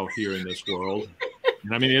weirdness out here in this world.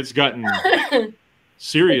 And I mean, it's gotten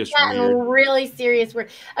serious. It's gotten really serious weird.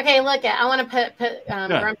 Okay, look, I want to put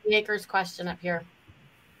Grumpy Acres' question up here.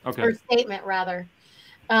 Okay. Or statement, rather.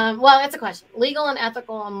 Well, it's a question. Legal and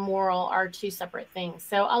ethical and moral are two separate things.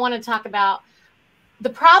 So I want to talk about the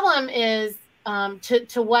problem is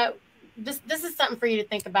to what this is something for you to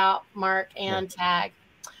think about, Mark and Tag.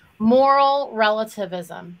 Moral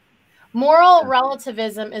relativism. Moral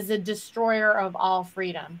relativism is a destroyer of all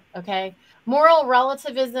freedom. Okay. Moral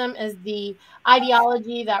relativism is the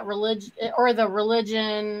ideology that religion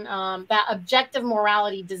that objective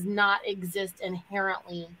morality does not exist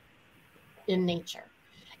inherently in nature,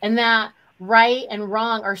 and that right and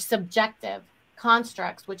wrong are subjective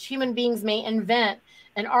constructs which human beings may invent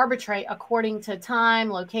and arbitrate according to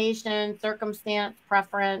time, location, circumstance,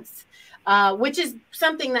 preference, which is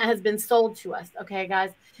something that has been sold to us. Okay, guys.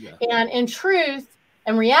 Yeah. And in truth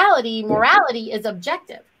and reality, morality is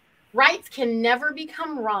objective. Rights can never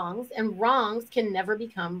become wrongs, and wrongs can never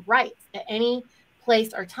become rights at any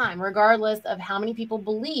place or time, regardless of how many people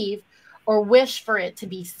believe or wish for it to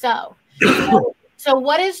be so. So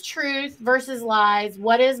what is truth versus lies?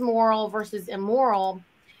 What is moral versus immoral?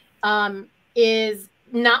 Is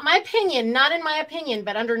not my opinion, not in my opinion,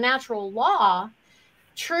 but under natural law,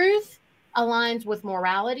 truth aligns with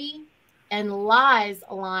morality and lies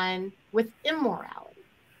align with immorality.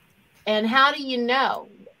 And how do you know?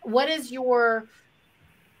 What is your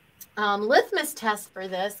litmus test for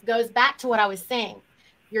this? Goes back to what I was saying.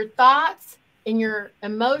 Your thoughts and your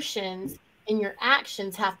emotions and your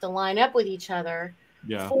actions have to line up with each other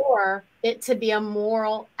for it to be a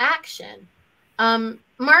moral action.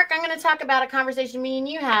 Mark, I'm going to talk about a conversation me and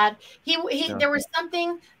you had. There was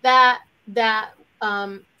something that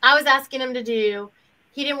I was asking him to do.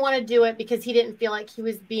 He didn't want to do it because he didn't feel like he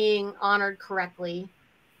was being honored correctly.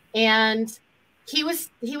 And he was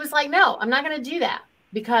like, no, I'm not going to do that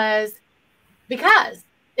because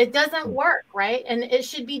it doesn't work, right? And it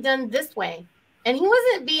should be done this way. And he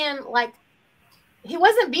wasn't being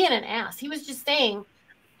an ass. He was just saying,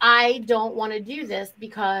 I don't want to do this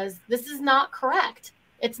because this is not correct.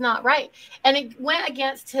 It's not right. And it went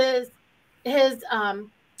against his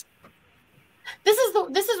this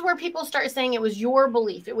is where people start saying it was your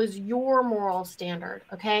belief. It was your moral standard.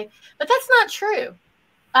 Okay. But that's not true.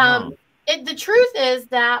 No. The truth is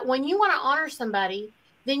that when you want to honor somebody,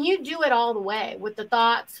 then you do it all the way with the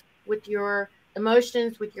thoughts, with your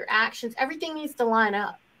emotions, with your actions. Everything needs to line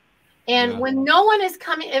up. And when no one is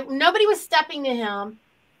coming, if nobody was stepping to him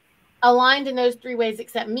aligned in those 3 ways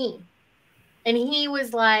except me. And he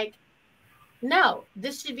was like, no,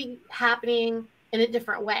 this should be happening in a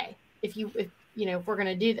different way. If we're going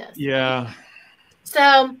to do this. Yeah.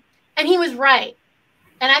 So, and he was right.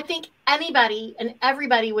 And I think anybody and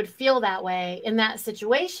everybody would feel that way in that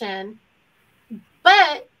situation,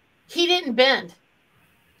 but he didn't bend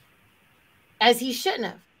as he shouldn't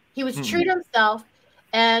have. He was true to himself,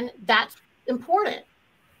 and that's important.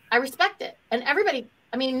 I respect it. And everybody,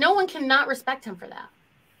 I mean, no one cannot respect him for that.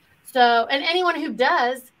 So, and anyone who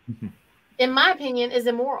does, in my opinion, is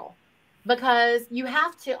immoral, because you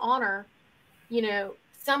have to honor,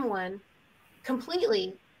 someone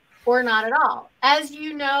completely or not at all. As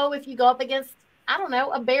you know, if you go up against, I don't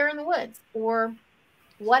know, a bear in the woods or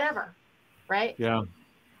whatever, right? Yeah.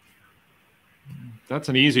 That's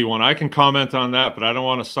an easy one. I can comment on that, but I don't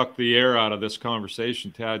want to suck the air out of this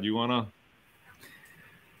conversation. Tad, you want to?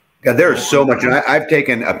 Yeah, there's so much. And I've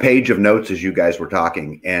taken a page of notes as you guys were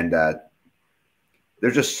talking, and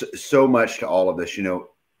there's just so much to all of this.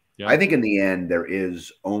 I think in the end, there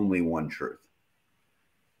is only one truth.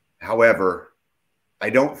 However,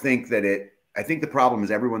 I don't think that I think the problem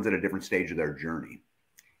is everyone's at a different stage of their journey.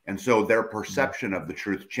 And so their perception of the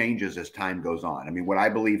truth changes as time goes on. I mean, what I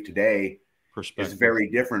believe today is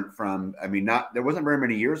very different from, there wasn't very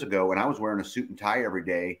many years ago when I was wearing a suit and tie every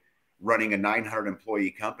day, running a 900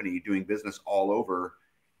 employee company, doing business all over.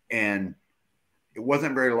 And it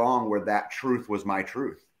wasn't very long where that truth was my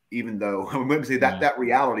truth, even though I would say that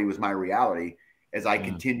reality was my reality as I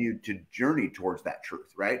continued to journey towards that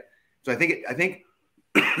truth. Right. So I think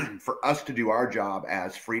for us to do our job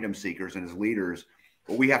as freedom seekers and as leaders,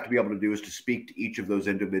 what we have to be able to do is to speak to each of those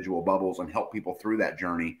individual bubbles and help people through that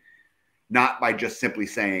journey, not by just simply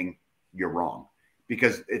saying you're wrong,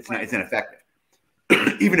 because it's ineffective.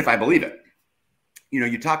 Even if I believe it.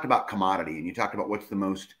 You talked about commodity, and you talked about what's the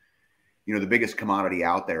most, the biggest commodity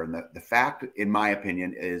out there. And the fact, in my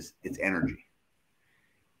opinion, is it's energy.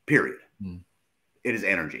 Period. It is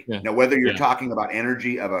energy. Yeah. Now, whether you're talking about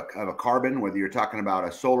energy of a carbon, whether you're talking about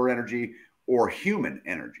a solar energy or human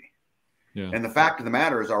energy. Yeah. And the fact of the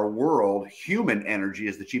matter is, our world, human energy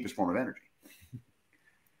is the cheapest form of energy.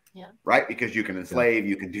 Yeah. Right? Because you can enslave,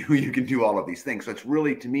 you can do all of these things. So it's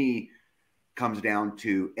really, to me, comes down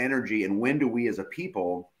to energy, and when do we as a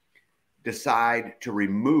people decide to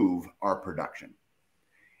remove our production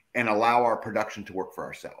and allow our production to work for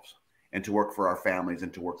ourselves and to work for our families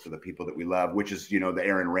and to work for the people that we love, which is, the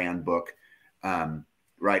Aaron Rand book,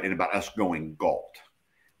 right? And about us going galt,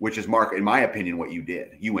 which is, Mark, in my opinion, what you did.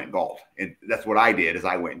 You went galt. And that's what I did, is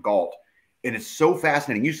I went galt. And it's so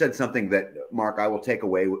fascinating. You said something that, Mark, I will take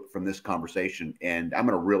away from this conversation, and I'm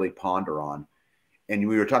going to really ponder on. And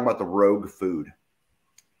we were talking about the rogue food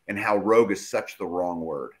and how rogue is such the wrong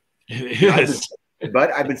word. It is.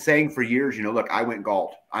 But I've been saying for years, look, I went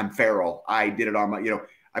galt. I'm feral. I did it on my,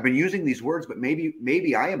 I've been using these words, but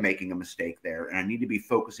maybe I am making a mistake there, and I need to be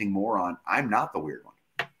focusing more on, I'm not the weird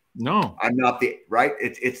one. No, I'm not right.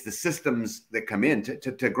 It's the systems that come in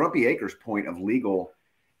to Grumpy Acres' point of legal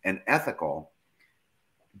and ethical.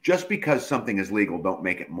 Just because something is legal, don't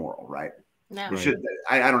make it moral, right? No,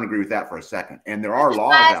 I don't agree with that for a second. And there are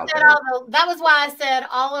laws out there. That was why I said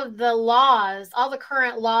all of the laws, all the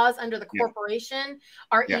current laws under the corporation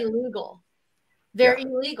are illegal. They're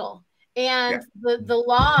illegal. And the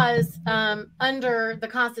laws under the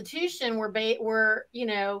Constitution were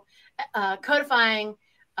codifying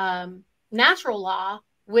natural law,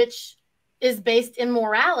 which is based in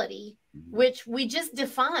morality, which we just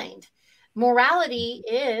defined. Morality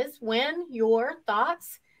is when your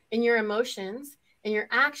thoughts and your emotions and your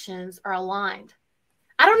actions are aligned.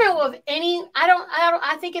 I don't know of any,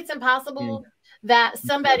 I think it's impossible that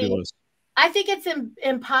somebody, I think it's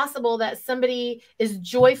impossible that somebody is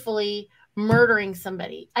joyfully murdering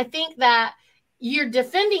somebody. I think that you're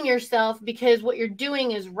defending yourself because what you're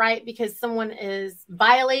doing is right, because someone is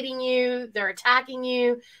violating you, they're attacking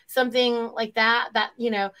you, something like that,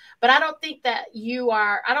 but I don't think that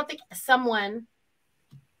I don't think someone,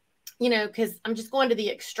 because I'm just going to the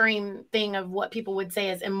extreme thing of what people would say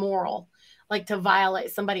is immoral, like to violate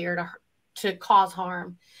somebody or to cause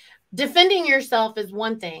harm. Defending yourself is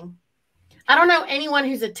one thing. I don't know anyone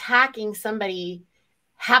who's attacking somebody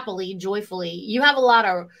happily, joyfully. You have a lot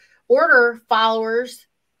of order followers,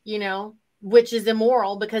 which is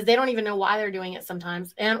immoral because they don't even know why they're doing it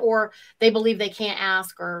sometimes, or they believe they can't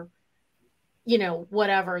ask, or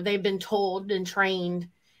whatever they've been told and trained.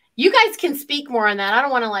 You guys can speak more on that. I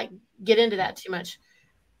don't want to get into that too much.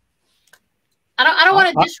 I don't want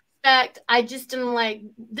to disrespect. I just am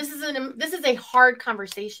this is a hard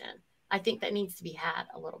conversation. I think that needs to be had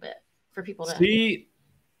a little bit for people to see.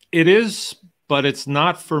 It is, but it's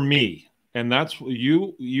not for me. And that's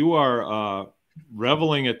you are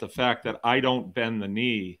reveling at the fact that I don't bend the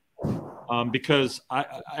knee, because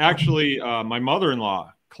I actually my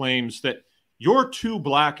mother-in-law claims that you're too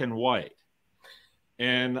black and white,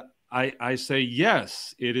 and I say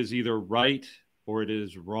yes, it is either right or it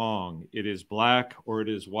is wrong. It is black or it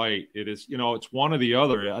is white. It is it's one or the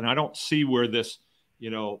other, and I don't see where this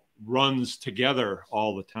runs together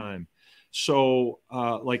all the time. So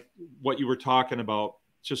like what you were talking about.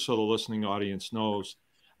 Just so the listening audience knows,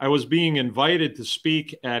 I was being invited to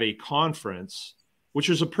speak at a conference,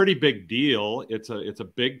 which is a pretty big deal. It's a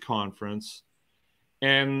big conference.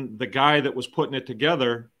 And the guy that was putting it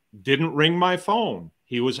together didn't ring my phone.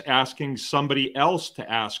 He was asking somebody else to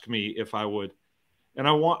ask me if I would. And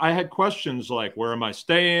I had questions like, where am I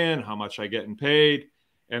staying? How much I getting paid?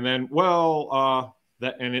 And then,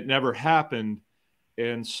 and it never happened.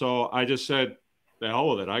 And so I just said, the hell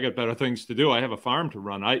with it. I got better things to do. I have a farm to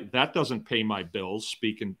run. That doesn't pay my bills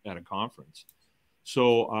speaking at a conference.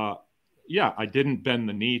 So, yeah, I didn't bend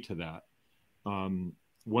the knee to that.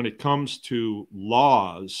 When it comes to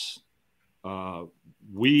laws,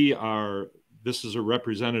 this is a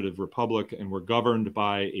representative republic, and we're governed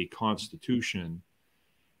by a constitution.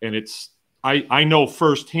 And I know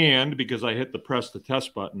firsthand because I hit the press the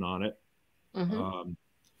test button on it. Mm-hmm.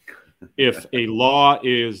 If a law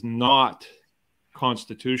is not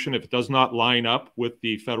Constitution, if it does not line up with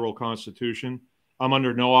the federal Constitution, I'm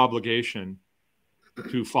under no obligation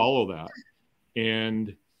to follow that.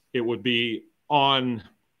 And it would be on,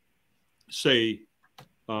 say,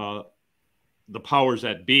 the powers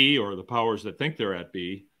that be, or the powers that think they're at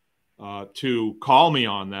be, to call me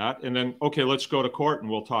on that. And then, okay, let's go to court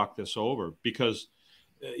and we'll talk this over. Because,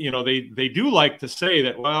 they do like to say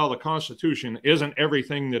that, well, the Constitution isn't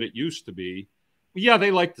everything that it used to be. Yeah,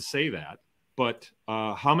 they like to say that. But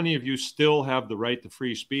how many of you still have the right to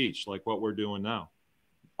free speech like what we're doing now?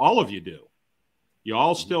 All of you do. You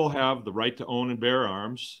all still have the right to own and bear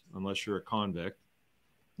arms, unless you're a convict.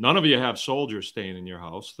 None of you have soldiers staying in your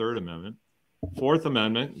house, Third Amendment. Fourth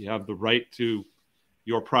Amendment, you have the right to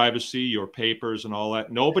your privacy, your papers, and all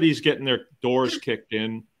that. Nobody's getting their doors kicked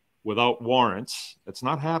in without warrants. That's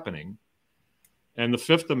not happening. And the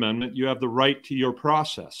Fifth Amendment, you have the right to your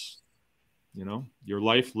process. Your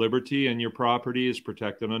life, liberty, and your property is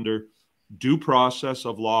protected under due process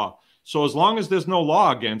of law. So as long as there's no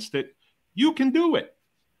law against it, you can do it.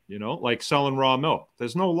 Like selling raw milk.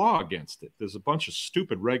 There's no law against it. There's a bunch of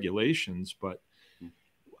stupid regulations, but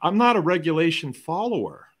I'm not a regulation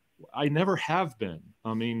follower. I never have been.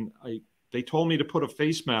 I mean, they told me to put a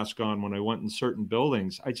face mask on when I went in certain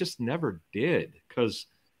buildings. I just never did because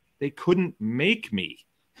they couldn't make me.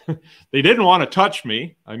 They didn't want to touch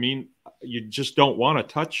me. I mean, you just don't want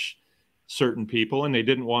to touch certain people, and they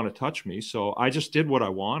didn't want to touch me. So I just did what I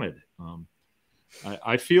wanted.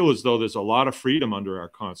 I feel as though there's a lot of freedom under our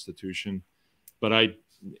Constitution. But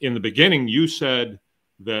in the beginning, you said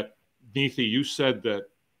that, Neethi, you said that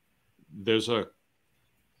there's a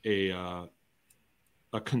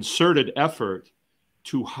concerted effort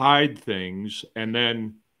to hide things and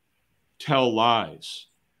then tell lies.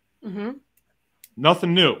 Mm-hmm.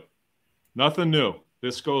 Nothing new. Nothing new.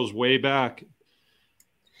 This goes way back.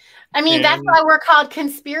 I mean, that's why we're called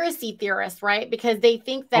conspiracy theorists, right? Because they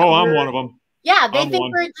think that I'm one of them. Yeah, they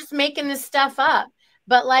think we're just making this stuff up.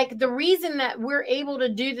 But the reason that we're able to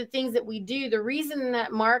do the things that we do, the reason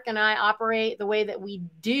that Mark and I operate the way that we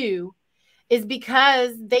do is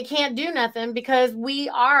because they can't do nothing, because we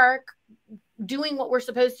are doing what we're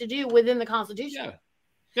supposed to do within the Constitution.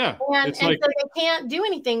 Yeah. And so they can't do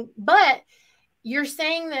anything. But you're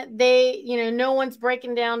saying that they, no one's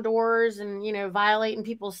breaking down doors and, violating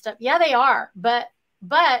people's stuff. Yeah, they are. But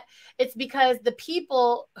but it's because the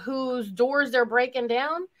people whose doors they're breaking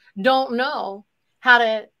down don't know how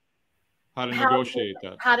to negotiate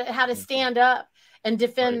that, how to stand up and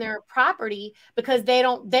defend right. their property, because they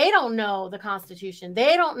don't know the Constitution.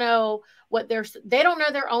 They don't know they don't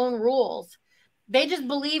know their own rules. They just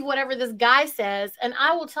believe whatever this guy says. And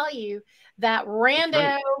I will tell you that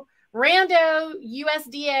rando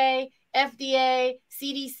USDA, FDA,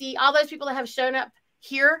 CDC, all those people that have shown up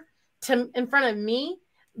here in front of me,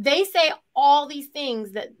 they say all these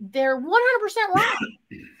things that they're 100% wrong.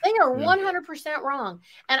 They are 100% wrong.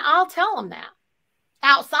 And I'll tell them that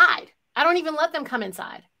outside. I don't even let them come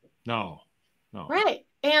inside. No. Right.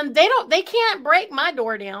 And they can't break my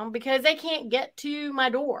door down because they can't get to my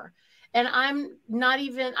door. And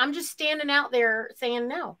I'm just standing out there saying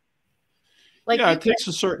no. Like, yeah, it takes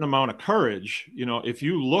a certain amount of courage. You know, if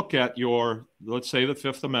you look at let's say the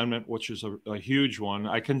Fifth Amendment, which is a huge one,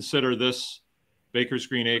 I consider this Baker's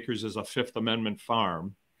Green Acres as a Fifth Amendment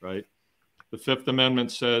farm, right? The Fifth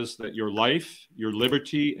Amendment says that your life, your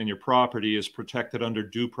liberty, and your property is protected under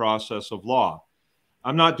due process of law.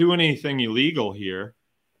 I'm not doing anything illegal here,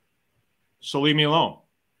 so leave me alone.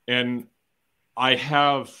 And I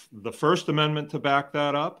have the First Amendment to back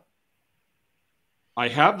that up. I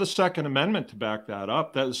have the Second Amendment to back that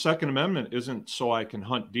up. That the Second Amendment isn't so I can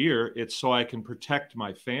hunt deer, it's so I can protect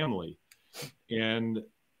my family. And,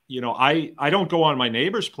 you know, I don't go on my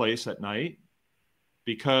neighbor's place at night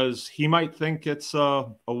because he might think it's a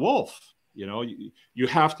wolf. You know, you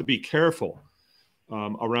have to be careful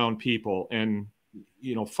around people. And,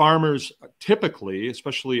 you know, farmers typically,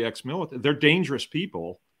 especially ex-military, they're dangerous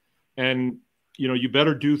people. And, you know, you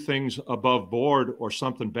better do things above board or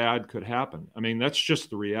something bad could happen. I mean, that's just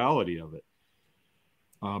the reality of it.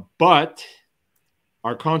 But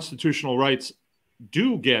our constitutional rights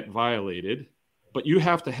do get violated, but you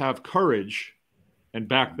have to have courage and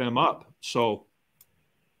back them up. So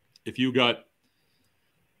if you got,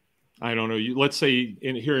 I don't know, let's say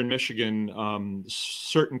here in Michigan,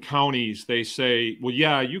 certain counties, they say, well,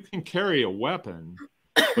 yeah, you can carry a weapon,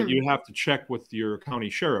 but you have to check with your county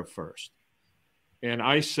sheriff first. And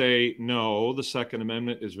I say, no, the Second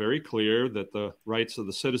Amendment is very clear that the rights of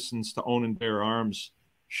the citizens to own and bear arms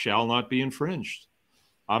shall not be infringed.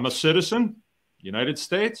 I'm a citizen, United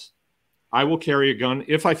States. I will carry a gun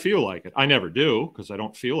if I feel like it. I never do because I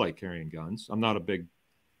don't feel like carrying guns. I'm not a big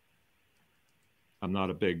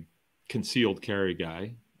concealed carry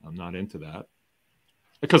guy. I'm not into that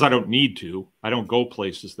because I don't need to. I don't go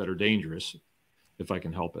places that are dangerous if I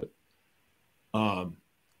can help it.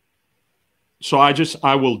 So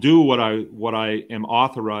I will do what I am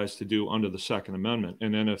authorized to do under the Second Amendment.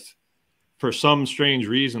 And then if for some strange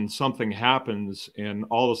reason something happens and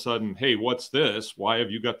all of a sudden, hey, what's this? Why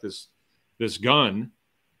have you got this gun?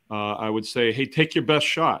 I would say, hey, take your best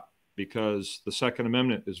shot, because the Second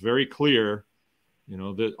Amendment is very clear. You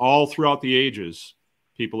know, that all throughout the ages,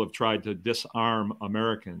 people have tried to disarm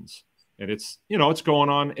Americans, and it's going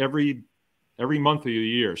on every month of the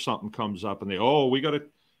year. Something comes up, and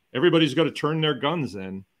everybody's got to turn their guns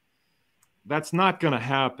in. That's not going to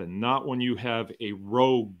happen. Not when you have a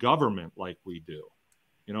rogue government like we do,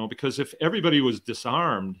 you know, because if everybody was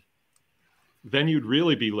disarmed, then you'd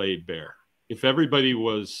really be laid bare. If everybody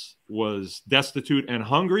was destitute and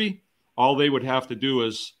hungry, all they would have to do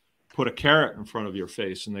is put a carrot in front of your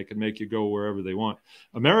face and they can make you go wherever they want.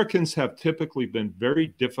 Americans have typically been very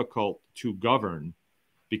difficult to govern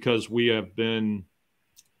because we have been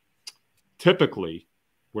typically,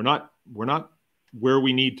 we're not where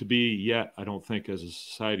we need to be yet, I don't think, as a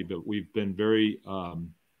society, but we've been very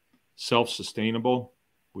self-sustainable.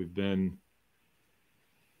 We've been,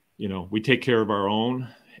 you know, we take care of our own.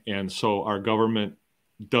 And so our government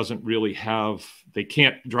doesn't really they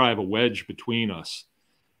can't drive a wedge between us.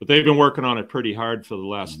 But they've been working on it pretty hard for the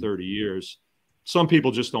last 30 years. Some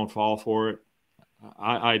people just don't fall for it.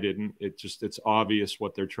 I didn't. It's obvious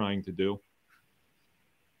what they're trying to do.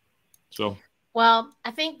 So. Well, I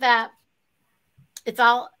think that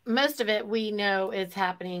most of it we know is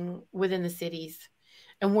happening within the cities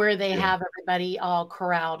and where they have everybody all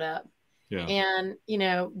corralled up. Yeah. And, you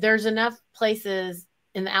know, there's enough places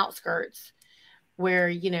in the outskirts where,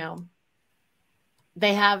 you know,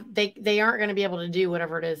 they aren't going to be able to do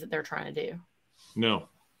whatever it is that they're trying to do. No.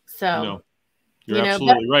 So no. You're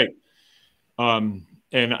absolutely right.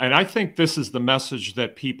 And I think this is the message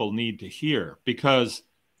that people need to hear, because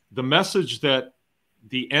the message that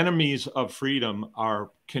the enemies of freedom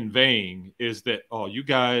are conveying is that, oh, you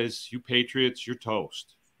guys, you patriots, you're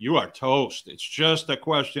toast. You are toast. It's just a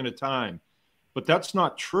question of time. But that's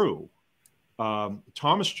not true.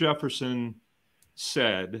 Thomas Jefferson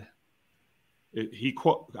said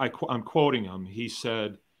I'm quoting him. He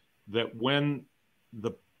said that when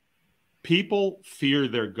the people fear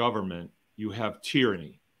their government, you have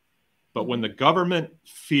tyranny. But when the government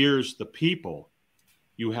fears the people,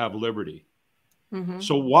 you have liberty.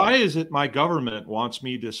 So why is it my government wants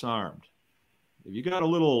me disarmed? Have you got a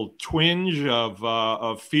little twinge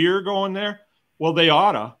of fear going there? Well, they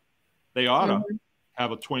oughta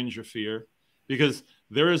have a twinge of fear, because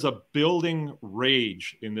there is a building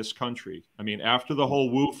rage in this country. I mean, after the whole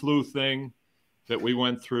Wu flu thing that we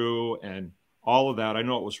went through and all of that, I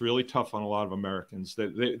know it was really tough on a lot of Americans.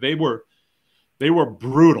 They were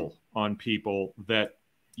brutal on people that,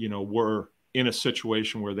 you know, were in a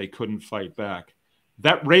situation where they couldn't fight back.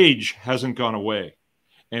 That rage hasn't gone away.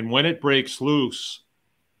 And when it breaks loose,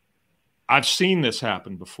 I've seen this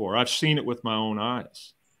happen before. I've seen it with my own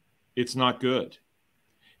eyes. It's not good.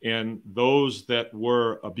 And those that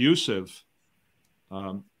were abusive,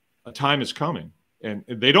 a time is coming. And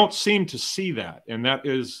they don't seem to see that. And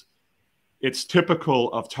it's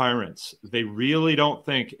typical of tyrants. They really don't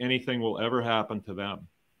think anything will ever happen to them.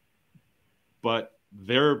 But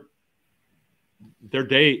their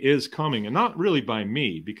day is coming, and not really by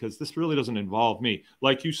me, because this really doesn't involve me.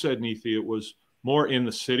 Like you said, Neethi, it was more in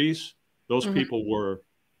the cities. Those people were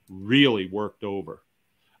really worked over.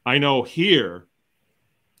 I know here,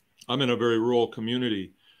 I'm in a very rural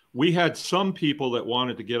community. We had some people that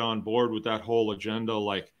wanted to get on board with that whole agenda,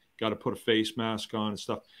 like got to put a face mask on and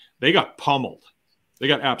stuff. They got pummeled. They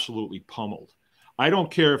got absolutely pummeled. I don't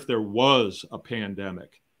care if there was a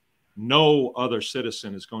pandemic. No other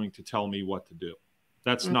citizen is going to tell me what to do.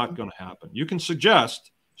 That's not going to happen. You can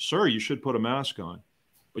suggest, sir, you should put a mask on,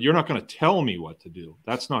 but you're not going to tell me what to do.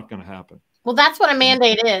 That's not going to happen. Well, that's what a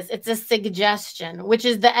mandate is. It's a suggestion, which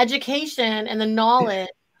is the education and the knowledge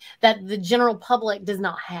that the general public does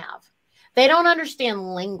not have. They don't understand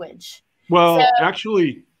language. Well,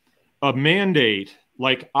 actually, a mandate,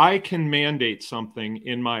 like I can mandate something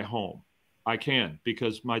in my home. I can,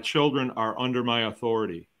 because my children are under my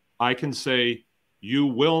authority. I can say, you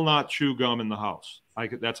will not chew gum in the house.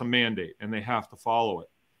 That's a mandate, and they have to follow it.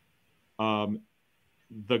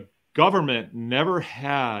 The government never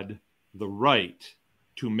had the right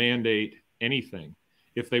to mandate anything.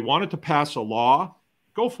 If they wanted to pass a law,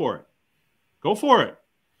 go for it. Go for it.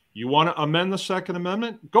 You want to amend the Second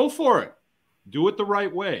Amendment? Go for it. Do it the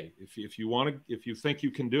right way if you think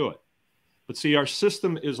you can do it. But see, our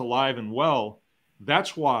system is alive and well.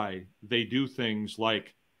 That's why they do things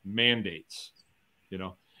like mandates, you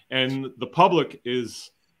know, and the public is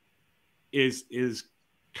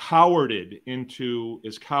cowed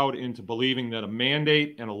into believing that a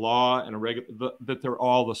mandate and a law and that they're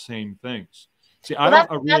all the same things. See, I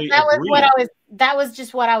don't really agree. That was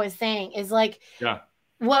just what I was saying is like, yeah,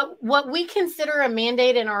 what we consider a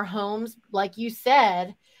mandate in our homes, like you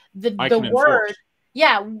said, the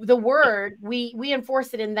word, we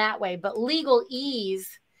enforce it in that way, but legal ease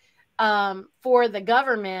for the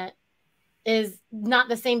government is not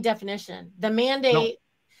the same definition. The mandate,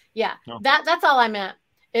 that's all I meant.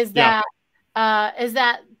 Is that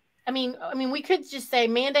I mean we could just say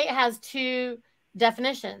mandate has two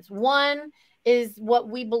definitions. One is what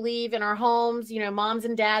we believe in our homes. You know, moms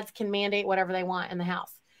and dads can mandate whatever they want in the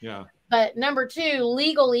house. Yeah. But number two,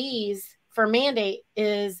 legalese for mandate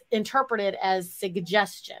is interpreted as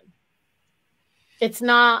suggestion. It's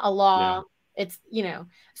not a law. Yeah. It's, you know,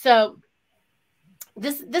 so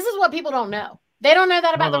this is what people don't know. They don't know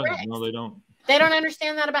that about the regs. No, they don't. They don't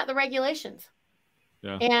understand that about the regulations.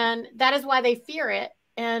 Yeah. And that is why they fear it.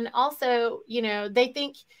 And also, you know, they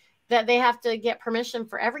think that they have to get permission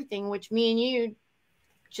for everything, which me and you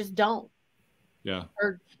just don't. Yeah.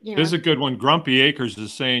 Or, you know. This is a good one. Grumpy Acres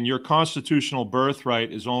is saying your constitutional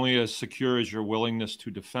birthright is only as secure as your willingness to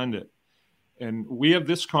defend it. And we have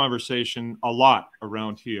this conversation a lot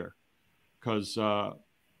around here because,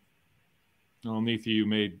 Neethi, you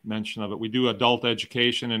made mention of it. We do adult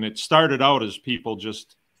education, and it started out as people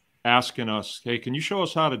just asking us, hey, can you show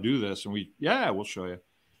us how to do this? And we'll show you.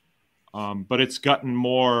 But it's gotten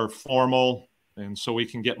more formal, and so we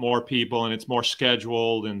can get more people, and it's more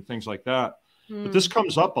scheduled and things like that. But this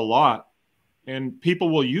comes up a lot, and people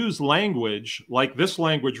will use language like this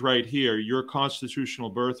language right here. Your constitutional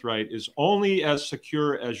birthright is only as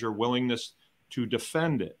secure as your willingness to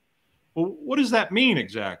defend it. Well, what does that mean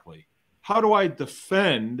exactly? How do I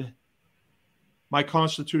defend my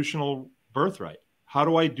constitutional birthright? How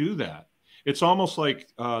do I do that? It's almost like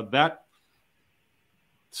that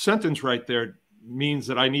sentence right there means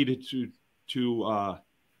that I needed to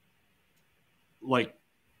like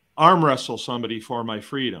arm wrestle somebody for my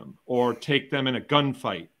freedom or take them in a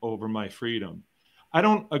gunfight over my freedom. I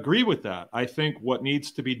don't agree with that. I think what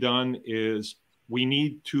needs to be done is we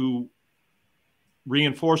need to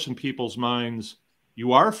reinforce in people's minds,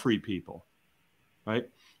 you are free people, right?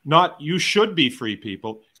 Not you should be free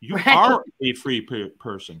people. You Right. are a free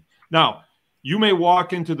person. Now, you may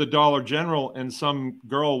walk into the Dollar General and some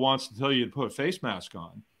girl wants to tell you to put a face mask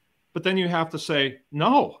on, but then you have to say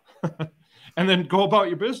no, and then go about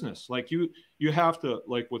your business. Like you have to,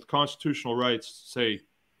 like with constitutional rights, say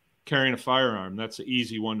carrying a firearm. That's an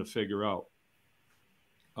easy one to figure out.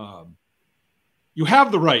 You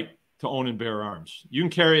have the right to own and bear arms. You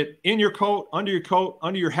can carry it in your coat, under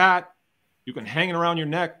your hat. You can hang it around your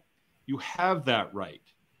neck. You have that right.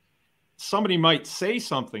 Somebody might say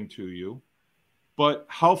something to you, but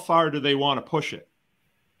how far do they want to push it?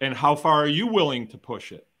 And how far are you willing to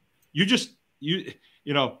push it? You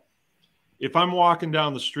know, if I'm walking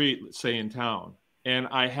down the street, let's say in town, and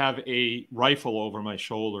I have a rifle over my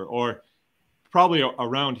shoulder, or probably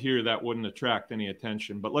around here that wouldn't attract any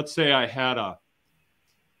attention. But let's say I had I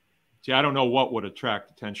don't know what would attract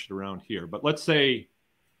attention around here, but let's say,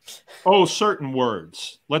 certain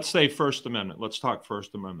words. Let's say First Amendment. Let's talk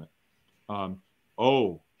First Amendment.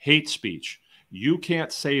 Hate speech. You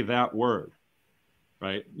can't say that word,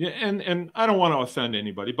 right? And I don't want to offend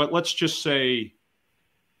anybody, but let's just say,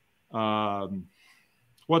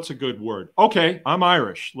 what's a good word? Okay, I'm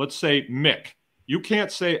Irish. Let's say Mick. You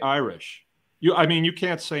can't say Irish. You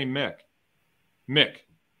can't say Mick. Mick.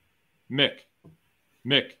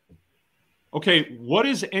 Okay, what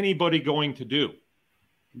is anybody going to do?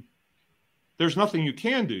 There's nothing you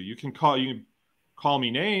can do. You can call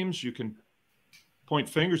me names. You can point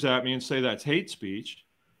fingers at me and say that's hate speech,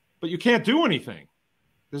 but you can't do anything.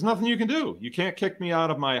 There's nothing you can do. You can't kick me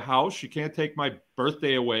out of my house. You can't take my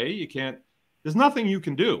birthday away. There's nothing you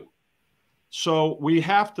can do. So we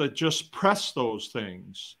have to just press those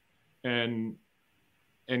things and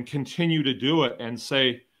continue to do it and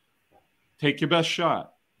say, take your best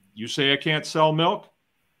shot. You say I can't sell milk?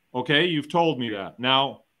 Okay, you've told me that.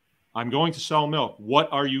 Now I'm going to sell milk. What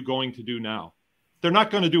are you going to do now? They're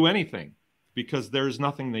not going to do anything because there's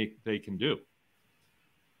nothing they can do.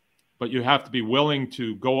 But you have to be willing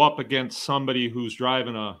to go up against somebody who's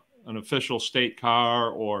driving an official state car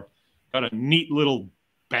or got a neat little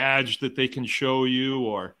badge that they can show you,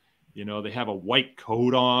 or, you know, they have a white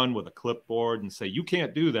coat on with a clipboard and say, you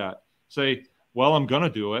can't do that. Say, well, I'm going to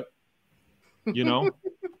do it, you know,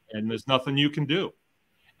 and there's nothing you can do.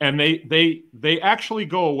 And they actually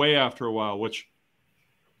go away after a while, which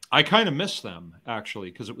I kind of miss them,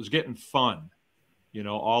 actually, because it was getting fun. You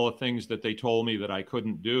know, all the things that they told me that I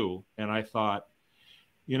couldn't do. And I thought,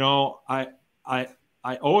 you know, I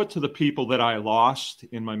owe it to the people that I lost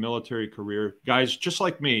in my military career, guys just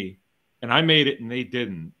like me, and I made it and they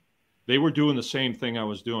didn't. They were doing the same thing I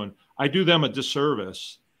was doing. I do them a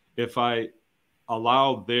disservice if I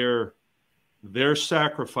allow their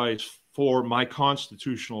sacrifice for my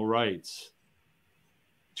constitutional rights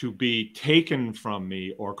to be taken from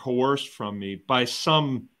me or coerced from me by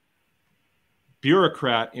some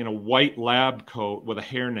bureaucrat in a white lab coat with a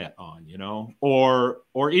hairnet on, you know, or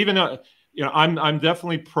even you know, I'm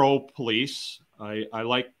definitely pro police. I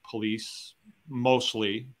like police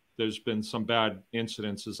mostly. There's been some bad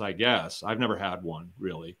incidences, I guess. I've never had one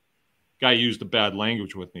really. Guy used a bad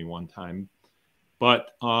language with me one time,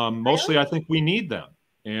 but mostly I think we need them,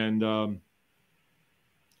 and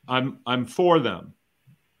I'm for them.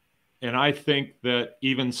 And I think that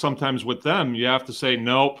even sometimes with them, you have to say,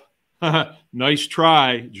 nope. Nice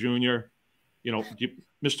try, Junior. You know,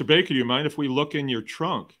 Mr. Baker, do you mind if we look in your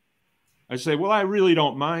trunk? I say, well, I really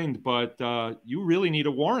don't mind, but you really need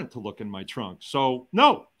a warrant to look in my trunk. So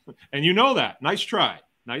no. And you know that. Nice try.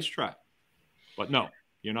 Nice try. But no,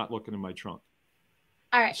 you're not looking in my trunk.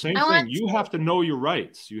 All right. Same thing. You have to know your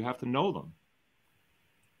rights. You have to know them.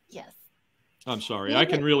 Yes. I'm sorry. I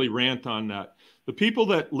can really rant on that. The people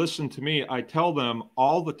that listen to me, I tell them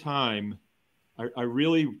all the time, I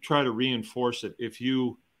really try to reinforce it. If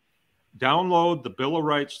you download the Bill of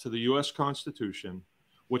Rights to the U.S. Constitution,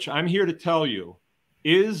 which I'm here to tell you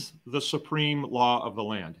is the supreme law of the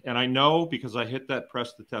land. And I know because I hit that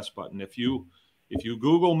press the test button. If you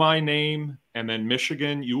Google my name and then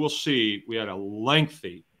Michigan, you will see we had a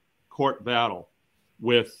lengthy court battle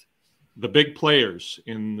with the big players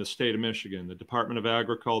in the state of Michigan, the Department of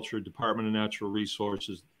Agriculture, Department of Natural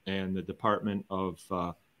Resources, and the Department of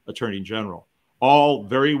Attorney General. All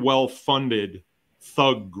very well-funded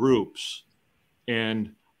thug groups.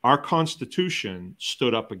 And our Constitution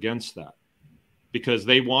stood up against that because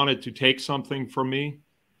they wanted to take something from me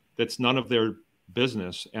that's none of their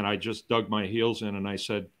business. And I just dug my heels in and I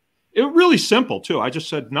said, it was really simple too. I just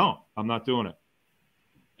said, no, I'm not doing it.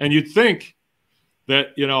 And you'd think that,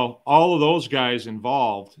 you know, all of those guys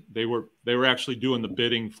involved, they were actually doing the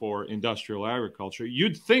bidding for industrial agriculture.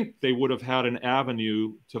 You'd think they would have had an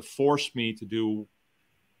avenue to force me to do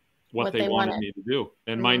what they wanted me to do.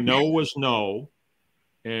 And my no was no.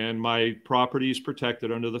 And my property is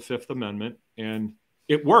protected under the Fifth Amendment. And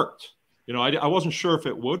it worked. You know, I wasn't sure if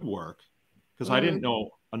it would work because I didn't know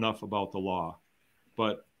enough about the law.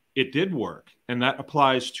 But it did work. And that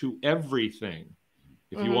applies to everything.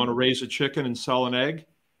 If you want to raise a chicken and sell an egg,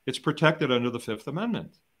 it's protected under the Fifth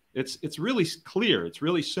Amendment. It's really clear. It's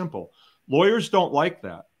really simple. Lawyers don't like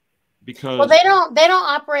that because they don't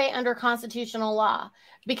operate under constitutional law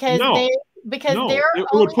because it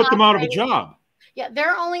would put them out of a job. Yeah,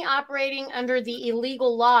 they're only operating under the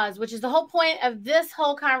illegal laws, which is the whole point of this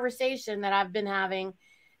whole conversation that I've been having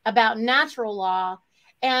about natural law.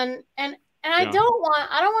 And I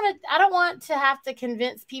don't want to have to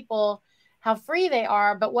convince people how free they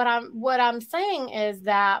are. But what I'm saying is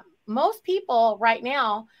that most people right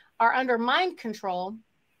now are under mind control.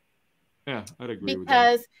 Yeah, I'd agree with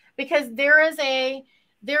that. Because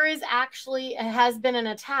has been an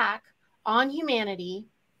attack on humanity.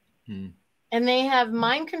 And they have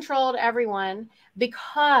mind controlled everyone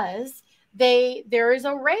because there is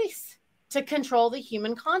a race to control the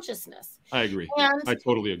human consciousness. I agree. And I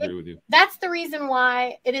totally agree with you. That's the reason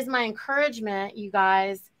why it is my encouragement, you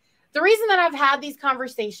guys. The reason that I've had these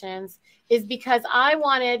conversations is because I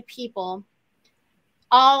wanted people,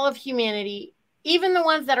 all of humanity, even the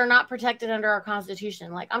ones that are not protected under our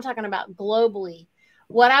Constitution, like I'm talking about globally.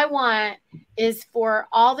 What I want is for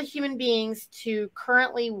all the human beings to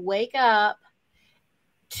currently wake up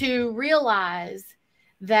to realize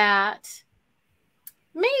that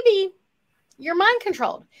maybe you're mind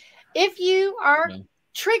controlled. If you are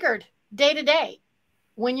triggered day to day,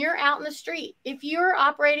 when you're out in the street, if you're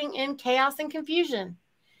operating in chaos and confusion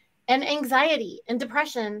and anxiety and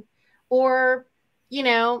depression, or, you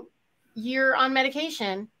know, you're on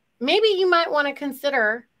medication, maybe you might want to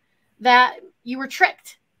consider that you were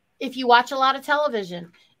tricked. If you watch a lot of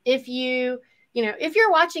television, if you're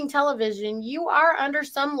watching television, you are under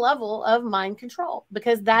some level of mind control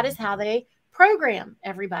because that is how they program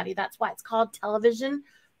everybody. That's why it's called television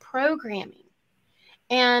programming.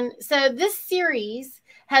 And so this series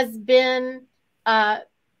has been,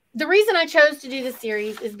 the reason I chose to do this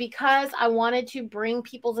series is because I wanted to bring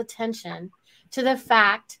people's attention to the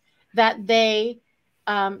fact that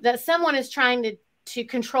that someone is trying to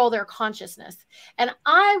control their consciousness. And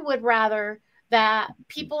I would rather that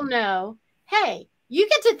people know, hey, you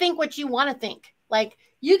get to think what you want to think. Like,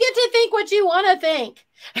 you get to think what you want to think.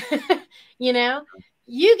 You know,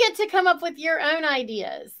 you get to come up with your own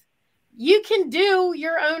ideas. You can do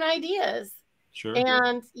your own ideas. Sure.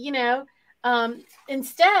 And, you know,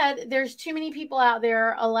 instead, there's too many people out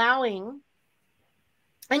there allowing,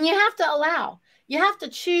 and you have to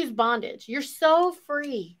choose bondage. You're so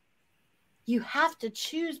free. You have to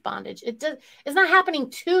choose bondage. It's not happening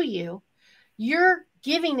to you. You're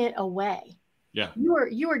giving it away. Yeah. You are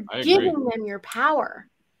giving them your power.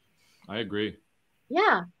 I agree.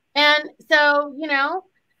 Yeah. And so, you know,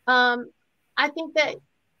 I think that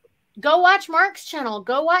go watch Mark's channel,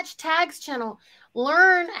 go watch Tag's channel,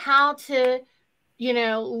 learn how to, you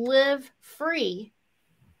know, live free,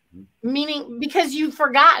 meaning because you've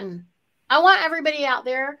forgotten. I want everybody out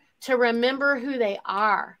there to remember who they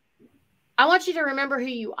are. I want you to remember who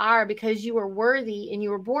you are because you were worthy and you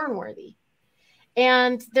were born worthy.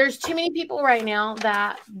 And there's too many people right now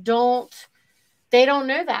that don't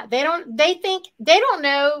know that. They don't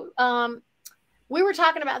know. We were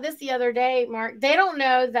talking about this the other day, Mark. They don't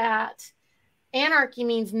know that anarchy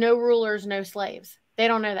means no rulers, no slaves. They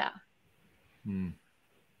don't know that.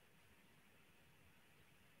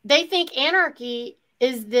 They think anarchy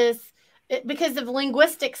is this because of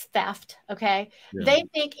linguistics theft. Okay. Yeah. They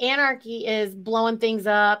think anarchy is blowing things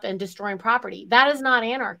up and destroying property. That is not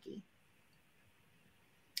anarchy.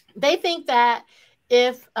 They think that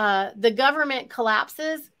if the government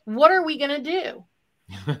collapses, what are we going to do?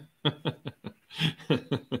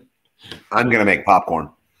 I'm going to make popcorn.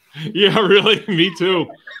 Yeah, really? Me too.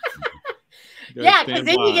 Yeah, because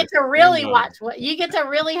then you get to really watch you get to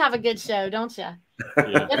really have a good show, don't you?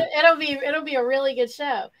 Yeah. It'll be a really good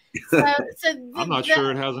show. So I'm not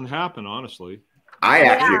sure it hasn't happened, honestly. I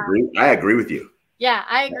actually agree. I agree with you. Yeah,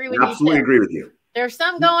 I agree with you. Absolutely agree with you. There's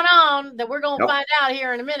something going on that we're going to find out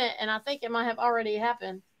here in a minute, and I think it might have already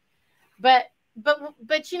happened. But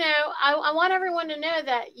you know, I want everyone to know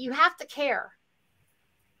that you have to care.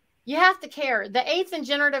 You have to care. The eighth and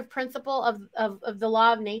generative principle of the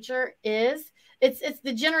law of nature is it's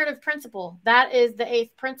the generative principle. That is the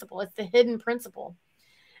eighth principle. It's the hidden principle.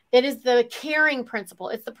 It is the caring principle.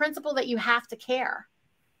 It's the principle that you have to care.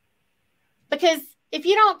 Because if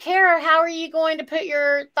you don't care, how are you going to put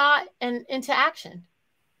your thought into action?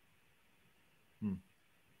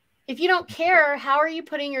 If you don't care, how are you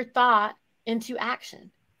putting your thought into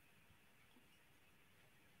action?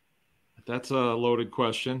 That's a loaded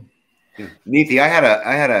question. Yeah. Neethi, I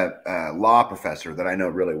had a law professor that I know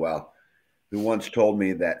really well who once told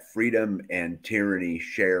me that freedom and tyranny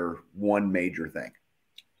share one major thing.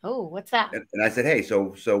 Oh, what's that? And I said, hey,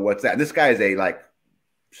 so what's that? And this guy is a like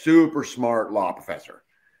super smart law professor.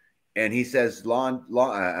 And he says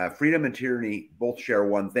freedom and tyranny both share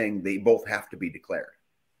one thing. They both have to be declared.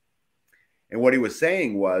 And what he was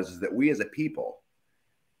saying was that we as a people,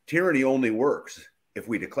 tyranny only works if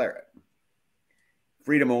we declare it.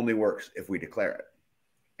 Freedom only works if we declare it.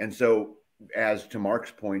 And so, as to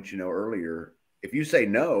Mark's point, earlier, if you say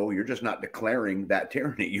no, you're just not declaring that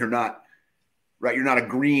tyranny. You're not right. You're not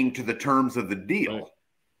agreeing to the terms of the deal.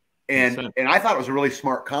 Right. And I thought it was a really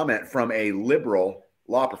smart comment from a liberal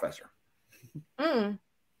law professor.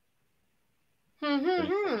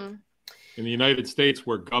 In the United States,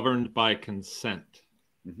 we're governed by consent.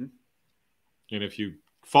 Mm-hmm. And if you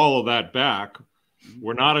follow that back,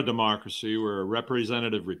 we're not a democracy. We're a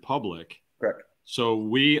representative republic. Correct. So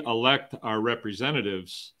we elect our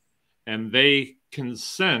representatives and they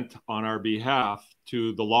consent on our behalf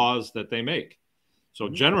to the laws that they make. So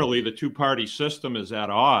generally, the two-party system is at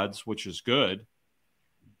odds, which is good.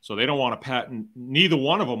 So they don't want to patent. Neither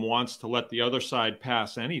one of them wants to let the other side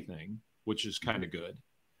pass anything, which is kind of good.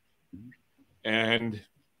 And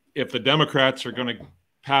if the Democrats are going to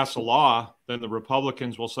pass a law, then the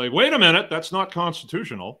Republicans will say, wait a minute, that's not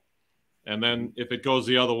constitutional. And then if it goes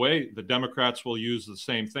the other way, the Democrats will use the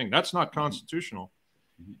same thing. That's not constitutional.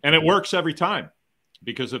 And it works every time,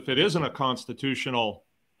 because if it isn't a constitutional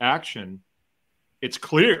action, it's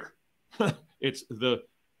clear. It's the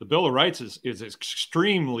Bill of Rights is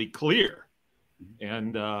extremely clear.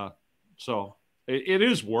 And so it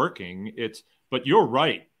is working. But you're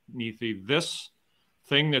right, Neethi, this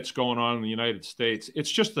thing that's going on in the United States,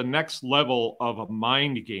 it's just the next level of a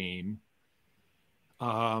mind game.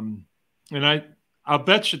 And I'll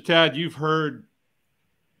bet you, Tad, you've heard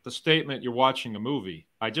the statement, you're watching a movie.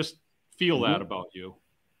 I just feel that about you.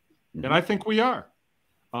 And I think we are.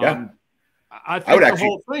 Yeah. I think the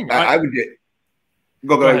whole thing. I would get.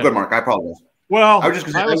 Go ahead, Mark. I apologize. Well, I was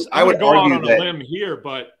just going to say, I would go out on that, a limb here,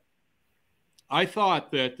 but I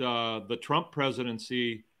thought that the Trump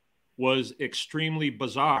presidency was extremely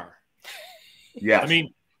bizarre. Yeah, I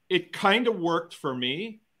mean, it kind of worked for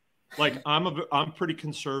me. Like I'm a pretty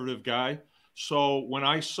conservative guy, so when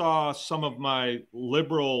I saw some of my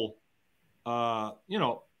liberal,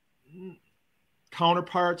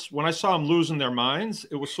 counterparts, when I saw them losing their minds,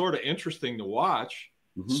 it was sort of interesting to watch,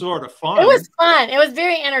 sort of fun. It was fun. It was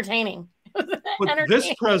very entertaining. But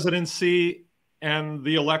this presidency and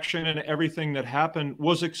the election and everything that happened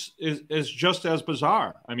is just as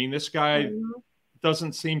bizarre. I mean, this guy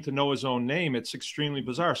doesn't seem to know his own name. It's extremely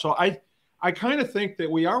bizarre. So I kind of think that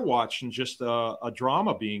we are watching just a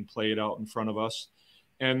drama being played out in front of us,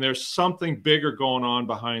 and there's something bigger going on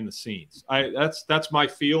behind the scenes. That's my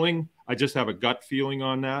feeling. I just have a gut feeling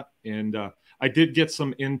on that. And I did get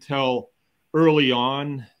some intel early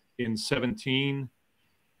on in 17,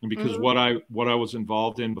 and because what I was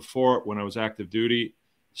involved in before, when I was active duty,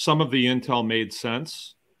 some of the intel made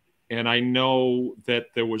sense. And I know that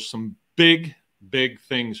there was some big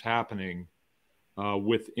things happening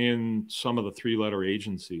within some of the three-letter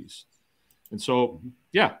agencies. And so,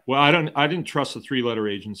 yeah, well, I didn't trust the three-letter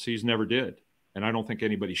agencies, never did. And I don't think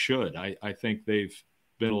anybody should. I think they've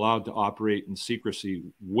been allowed to operate in secrecy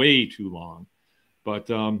way too long. But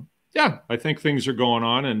yeah, I think things are going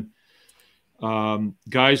on. And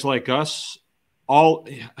guys like us,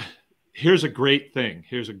 here's a great thing.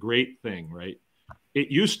 Here's a great thing, right?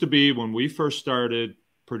 It used to be when we first started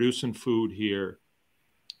producing food here,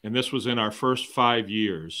 and this was in our first 5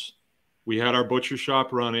 years, we had our butcher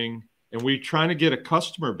shop running, and we trying to get a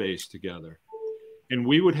customer base together. And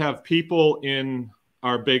we would have people in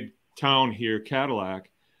our big town here, Cadillac,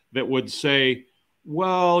 that would say,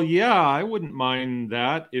 well, yeah, I wouldn't mind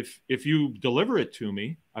that. If you deliver it to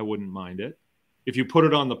me, I wouldn't mind it. If you put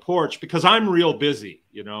it on the porch, because I'm real busy,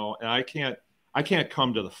 and I can't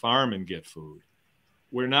come to the farm and get food.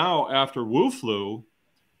 We're now, after Wu Flu,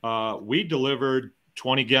 we delivered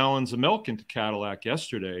 20 gallons of milk into Cadillac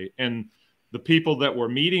yesterday. And the people that were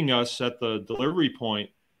meeting us at the delivery point,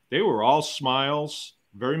 they were all smiles,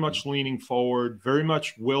 very much leaning forward, very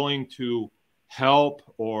much willing to help,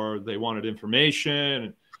 or they wanted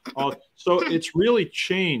information. So it's really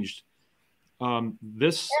changed.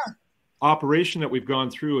 this operation that we've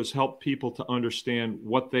gone through has helped people to understand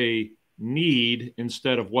what they need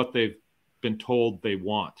instead of what they've been told they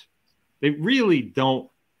want. They really don't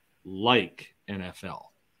like NFL.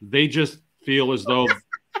 They just feel as though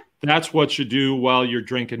that's what you do while you're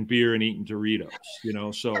drinking beer and eating Doritos, you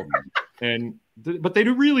know? So, but they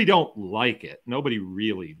really don't like it. Nobody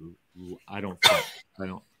really, I don't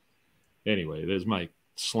think. Anyway, there's my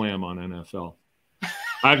slam on NFL.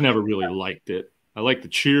 I've never really liked it. I like the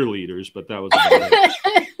cheerleaders, but that was about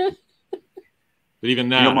it. But even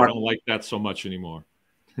that, Mark, I don't like that so much anymore.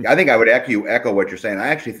 I think I would echo what you're saying. I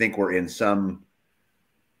actually think we're in some,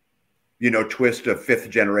 twist of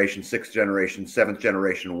 5th generation, 6th generation, 7th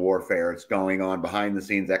generation warfare. It's going on behind the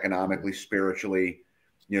scenes, economically, spiritually.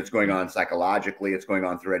 It's going on psychologically. It's going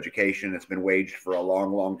on through education. It's been waged for a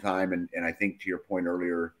long, long time. And I think to your point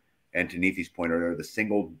earlier, and to Neethi's point earlier, the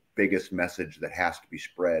single biggest message that has to be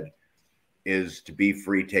spread is to be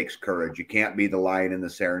free takes courage. You can't be the lion in the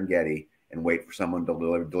Serengeti and wait for someone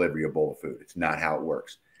to deliver you a bowl of food. It's not how it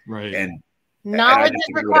works. Right. And knowledge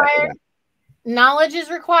is required. Knowledge is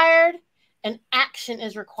required, and action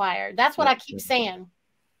is required. That's what I keep saying,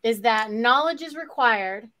 is that knowledge is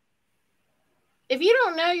required. If you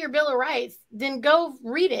don't know your Bill of Rights, then go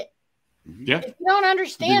read it. Yeah. If you don't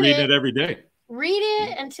understand it, read it every day. Read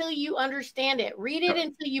it until you understand it. Read it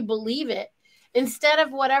until you believe it, instead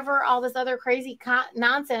of whatever all this other crazy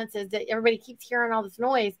nonsense is that everybody keeps hearing all this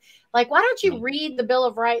noise. Like, why don't you read the Bill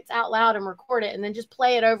of Rights out loud and record it and then just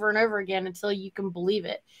play it over and over again until you can believe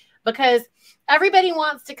it? Because everybody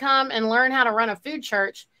wants to come and learn how to run a food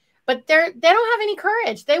church, but they don't have any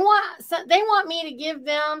courage. They want me to give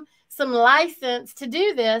them some license to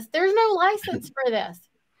do this. There's no license for this.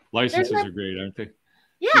 Licenses are great, aren't they?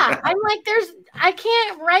 Yeah, I'm like, I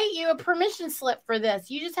can't write you a permission slip for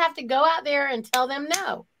this. You just have to go out there and tell them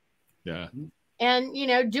no. Yeah.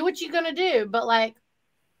 And, do what you're going to do. But, like,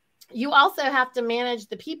 you also have to manage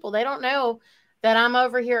the people. They don't know that I'm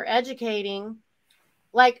over here educating.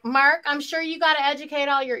 Like, Mark, I'm sure you got to educate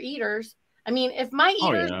all your eaters. I mean, if my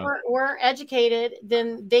eaters weren't educated,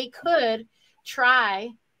 then they could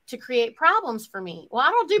try to create problems for me. Well,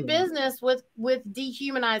 I don't do business with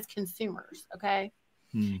dehumanized consumers, okay?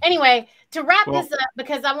 Anyway, to wrap this up,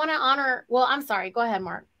 because I want to honor, I'm sorry. Go ahead,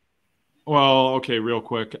 Mark. Well, okay, real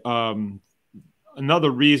quick.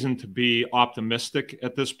 Another reason to be optimistic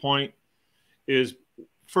at this point is,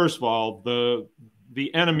 first of all,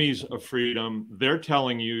 the enemies of freedom, they're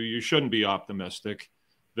telling you shouldn't be optimistic,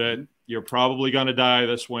 that you're probably going to die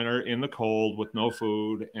this winter in the cold with no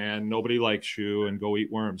food and nobody likes you and go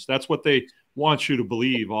eat worms. That's what they want you to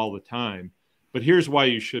believe all the time. But here's why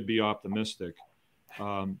you should be optimistic.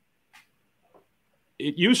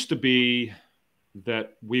 It used to be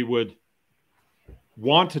that we would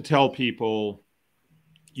want to tell people,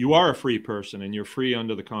 you are a free person and you're free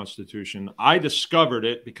under the Constitution. I discovered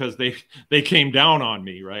it because they came down on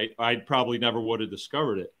me, right? I probably never would have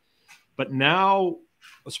discovered it. But now,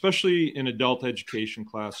 especially in adult education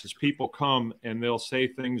classes, people come and they'll say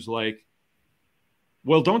things like,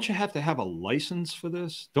 well, don't you have to have a license for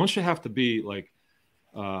this? Don't you have to be like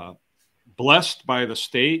blessed by the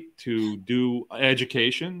state to do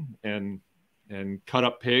education and cut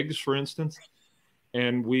up pigs, for instance?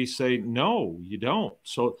 And we say, no, you don't.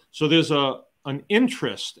 So there's an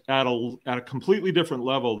interest at a completely different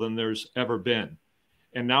level than there's ever been.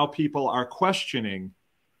 And now people are questioning,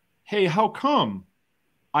 hey, how come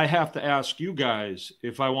I have to ask you guys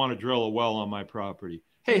if I want to drill a well on my property?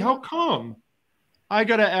 Hey, how come I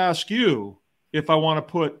got to ask you if I want to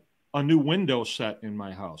put a new window set in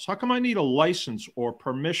my house? How come I need a license or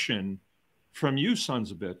permission from you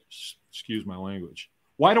sons of bitches? Excuse my language.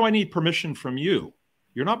 Why do I need permission from you?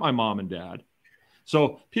 You're not my mom and dad.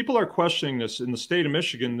 So people are questioning this. In the state of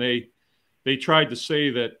Michigan, they tried to say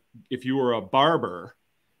that if you were a barber,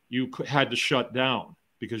 you had to shut down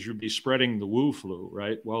because you'd be spreading the Wu flu,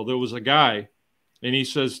 right? Well, there was a guy, and he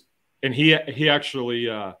says, and he actually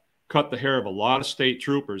cut the hair of a lot of state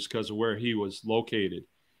troopers because of where he was located,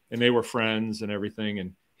 and they were friends and everything.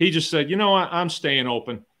 And he just said, you know what, I'm staying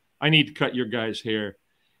open. I need to cut your guys' hair.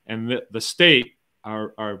 And the state,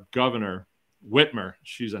 our governor, Whitmer,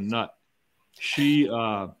 she's a nut. She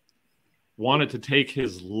wanted to take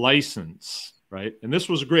his license, right? And this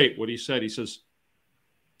was great what he said. He says,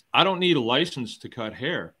 I don't need a license to cut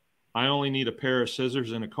hair. I only need a pair of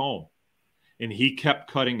scissors and a comb. And he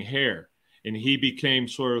kept cutting hair. And he became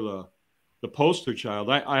sort of the poster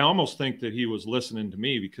child. I almost think that he was listening to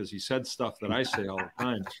me because he said stuff that I say all the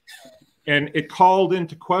time. And it called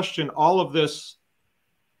into question all of this.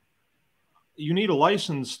 You need a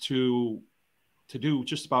license to to do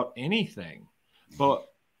just about anything. But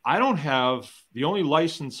I don't have, the only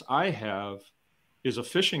license I have is a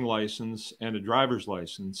fishing license and a driver's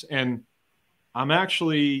license. And I'm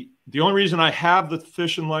actually, the only reason I have the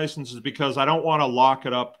fishing license is because I don't want to lock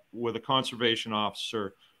it up with a conservation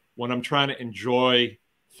officer when I'm trying to enjoy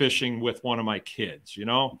fishing with one of my kids, you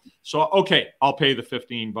know? So, okay, I'll pay the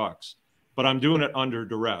 $15, but I'm doing it under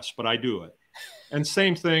duress, but I do it. And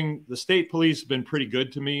same thing, the state police have been pretty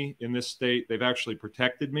good to me in this state. They've actually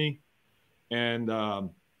protected me.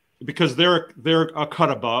 And because they're a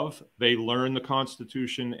cut above, they learn the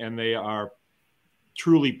Constitution and they are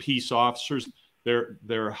truly peace officers.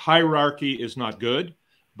 Their hierarchy is not good,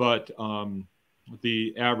 but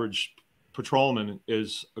the average patrolman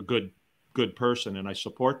is a good person, and I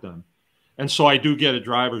support them. And so I do get a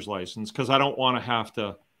driver's license because I don't want to have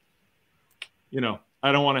to, you know,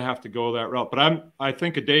 I don't want to have to go that route. But I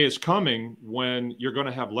think a day is coming when you're going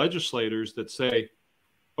to have legislators that say,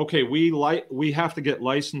 okay, we have to get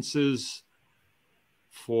licenses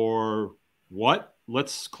for what?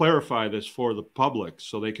 Let's clarify this for the public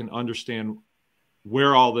so they can understand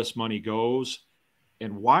where all this money goes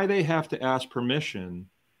and why they have to ask permission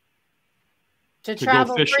to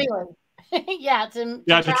travel go fishing. freely.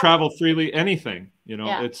 To travel freely, anything, you know.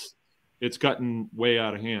 Yeah. It's gotten way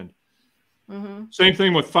out of hand. Mm-hmm. Same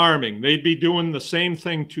thing with farming. They'd be doing the same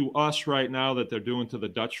thing to us right now that they're doing to the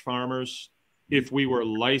Dutch farmers if we were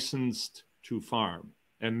licensed to farm.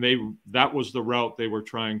 And that was the route they were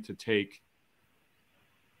trying to take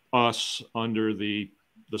us under the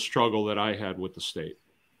struggle that I had with the state.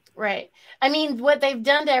 Right. I mean, what they've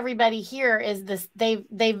done to everybody here is this: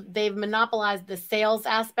 they've monopolized the sales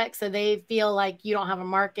aspect, so they feel like you don't have a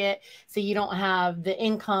market, so you don't have the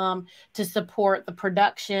income to support the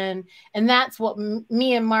production. And that's what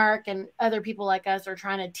me and Mark and other people like us are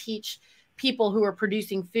trying to teach people who are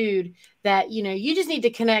producing food, that, you know, you just need to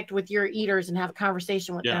connect with your eaters and have a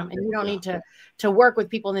conversation with them, and you don't need to work with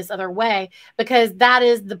people in this other way, because that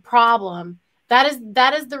is the problem.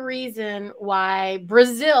 That is the reason why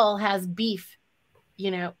Brazil has beef, you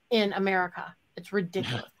know, in America. It's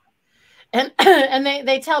ridiculous. And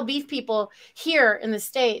they tell beef people here in the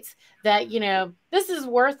States that, you know, this is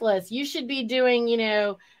worthless. You should be doing, you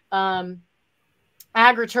know,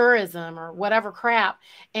 agritourism or whatever crap.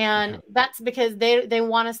 And that's because they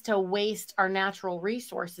want us to waste our natural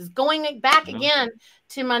resources. Going back again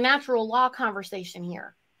to my natural law conversation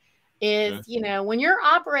here is, you know, when you're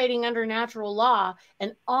operating under natural law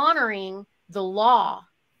and honoring the law,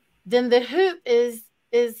 then the hoop is,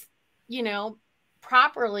 you know,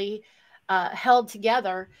 properly held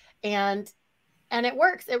together, and it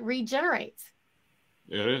works. It regenerates.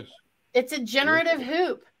 It is. It's a generative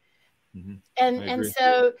hoop. Mm-hmm. And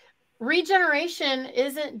so regeneration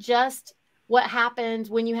isn't just what happens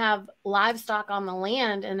when you have livestock on the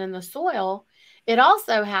land and in the soil. It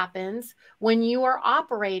also happens when you are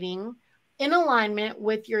operating in alignment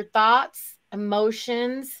with your thoughts,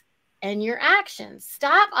 emotions, and your actions.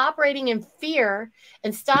 Stop operating in fear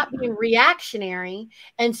and stop being reactionary,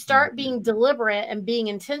 and start being deliberate and being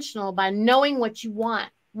intentional by knowing what you want.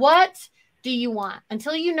 What do you want?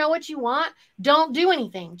 Until you know what you want, don't do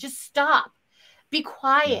anything. Just stop. Be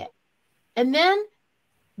quiet. And then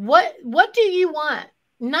what do you want?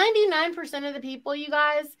 99% of the people, you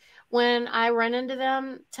guys, when I run into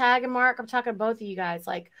them, Tag and Mark, I'm talking to both of you guys,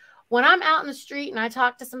 like when I'm out in the street and I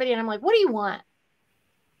talk to somebody and I'm like, what do you want?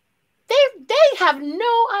 They have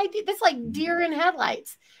no idea. That's like deer in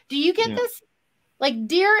headlights. Do you get this? Like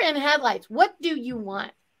deer in headlights. What do you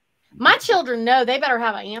want? My children know they better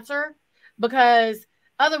have an answer, because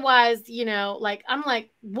otherwise, you know, like I'm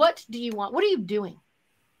like, what do you want? What are you doing?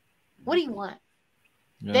 What do you want?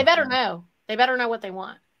 Yeah. They better know. They better know what they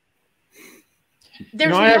want.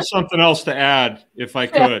 I have something else to add, if I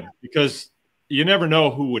could, because you never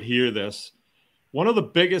know who would hear this. One of the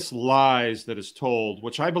biggest lies that is told,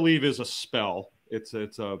 which I believe is a spell, it's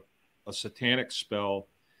a satanic spell.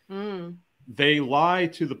 They lie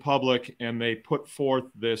to the public and they put forth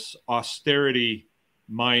this austerity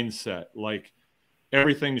mindset, like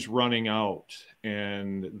everything's running out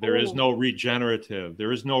and there is no regenerative,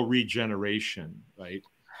 there is no regeneration, right?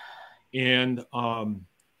 And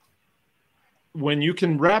when you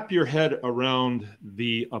can wrap your head around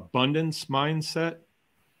the abundance mindset,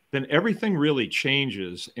 then everything really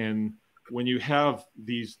changes. And when you have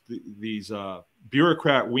these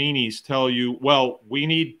bureaucrat weenies tell you, well, we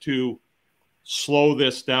need to slow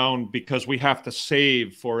this down because we have to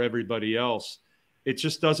save for everybody else, it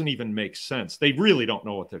just doesn't even make sense. They really don't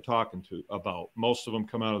know what they're talking about. Most of them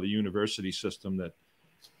come out of the university system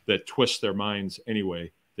that twists their minds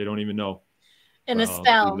anyway. They don't even know. In a Well,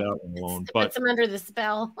 spell. leave that one alone. It But puts them under the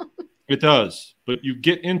spell. it does. But you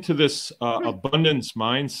get into this abundance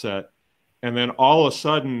mindset, and then all of a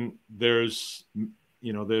sudden there's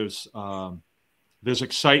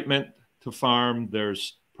excitement to farm.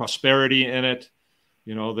 There's prosperity in it.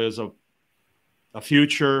 There's a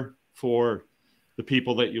future for the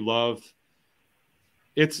people that you love.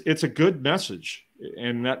 It's a good message,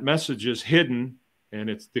 and that message is hidden, and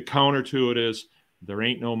it's the counter to it is there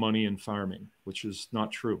ain't no money in farming, which is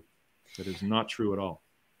not true. That is not true at all.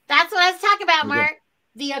 That's what I was talking about, Okay.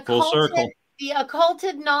 Mark. Full circle. The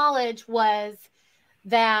occulted knowledge was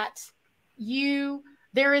that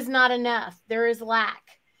there is not enough. There is lack.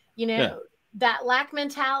 Yeah. That lack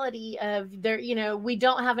mentality of we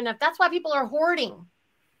don't have enough. That's why people are hoarding.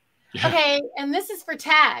 Yeah. Okay, and this is for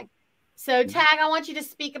Tag. So Tag, I want you to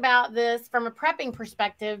speak about this from a prepping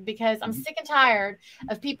perspective, because I'm sick and tired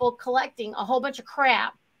of people collecting a whole bunch of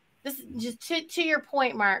crap. This is just to your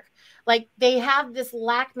point, Mark. Like, they have this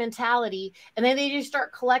lack mentality, and then they just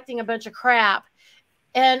start collecting a bunch of crap.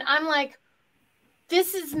 And I'm like,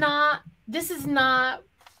 this is not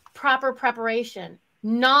proper preparation.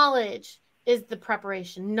 Knowledge is the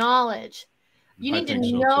preparation. Knowledge. You need to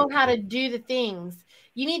know how to do the things.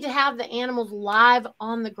 You need to have the animals live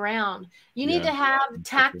on the ground. You need to have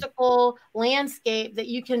tactical landscape that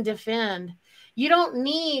you can defend. You don't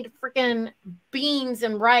need freaking beans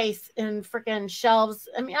and rice and freaking shelves.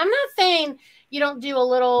 I mean, I'm not saying you don't do a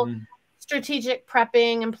little strategic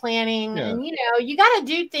prepping and planning. Yeah. And, you got to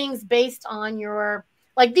do things based on your,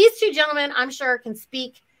 like these two gentlemen, I'm sure can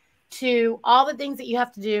speak to all the things that you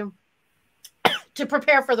have to do to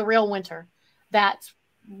prepare for the real winter. That's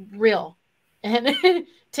real. And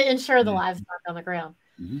to ensure the livestock on the ground.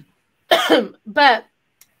 But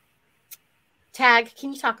Tag,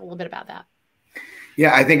 can you talk a little bit about that?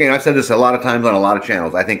 Yeah, I think, and I've said this a lot of times on a lot of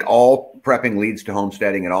channels, I think all prepping leads to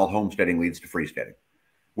homesteading, and all homesteading leads to freesteading,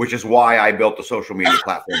 which is why I built the social media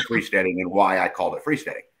platform Freesteading, and why I called it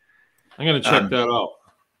Freesteading. I'm going to check that out.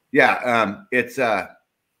 Yeah,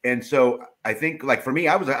 and so I think, like, for me,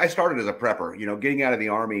 I started as a prepper, getting out of the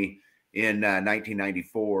Army in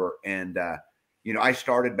 1994, and I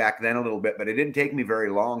started back then a little bit, but it didn't take me very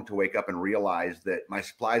long to wake up and realize that my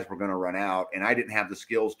supplies were going to run out, and I didn't have the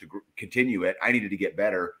skills to continue it. I needed to get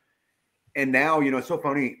better. And now, it's so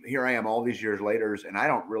funny. Here I am all these years later, and I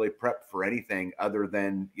don't really prep for anything other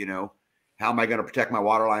than, how am I going to protect my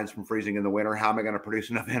water lines from freezing in the winter? How am I going to produce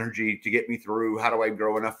enough energy to get me through? How do I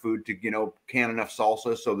grow enough food to, can enough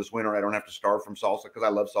salsa so this winter I don't have to starve from salsa, because I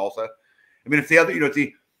love salsa. I mean, it's the other,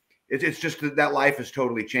 it's just that life has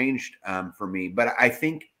totally changed for me. But I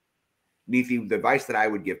think, Neethi, the advice that I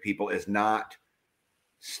would give people is not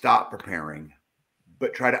stop preparing,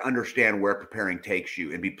 but try to understand where preparing takes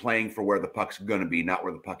you, and be playing for where the puck's going to be, not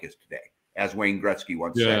where the puck is today, as Wayne Gretzky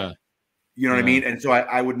once said. You know what I mean? And so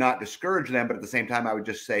I would not discourage them, but at the same time, I would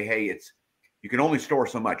just say, hey, you can only store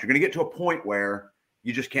so much. You're going to get to a point where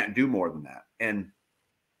you just can't do more than that. And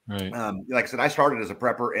like I said, I started as a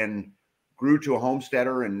prepper and grew to a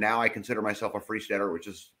homesteader, and now I consider myself a freesteader, which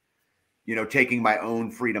is, taking my own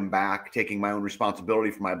freedom back, taking my own responsibility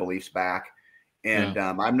for my beliefs back. And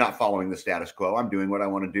I'm not following the status quo. I'm doing what I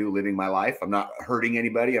want to do, living my life. I'm not hurting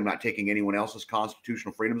anybody. I'm not taking anyone else's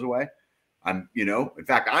constitutional freedoms away. I'm, in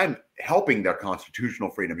fact, I'm helping their constitutional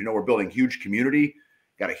freedom. We're building huge community,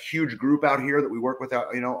 got a huge group out here that we work with,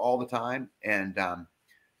 all the time. And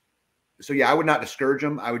so, yeah, I would not discourage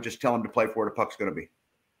them. I would just tell them to play for where the puck's going to be.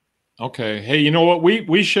 Okay. Hey, you know what?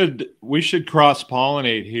 We should cross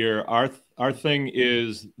pollinate here. Our thing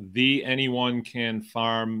is the anyone can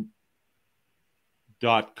farm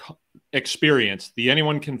experience, the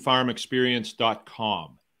anyone can farm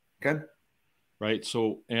experience.com. Okay. Right.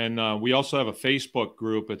 So, and we also have a Facebook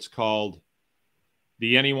group. It's called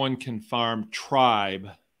the Anyone Can Farm Tribe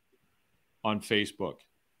on Facebook.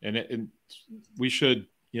 And we should,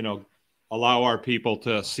 allow our people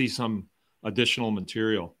to see some additional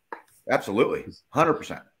material. Absolutely.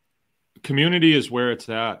 100%. Community is where it's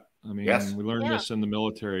at. I mean, yes. We learned this in the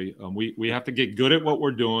military. We have to get good at what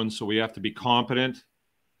we're doing. So we have to be competent,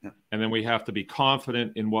 and then we have to be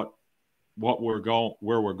confident in where we're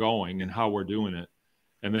going and how we're doing it.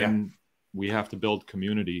 And then we have to build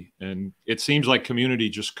community. And it seems like community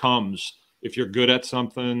just comes if you're good at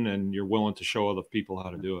something and you're willing to show other people how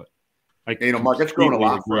to do it. Mark, it's grown a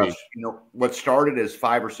lot for us. What started as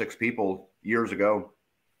 5 or 6 people years ago,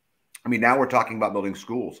 I mean, now we're talking about building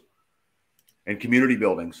schools and community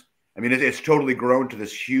buildings. I mean, it's totally grown to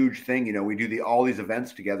this huge thing. We do all these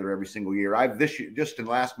events together every single year. Just in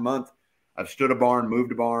last month, I've stood a barn,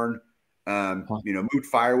 moved a barn, Moved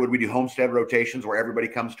firewood. We do homestead rotations where everybody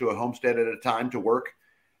comes to a homestead at a time to work.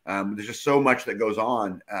 There's just so much that goes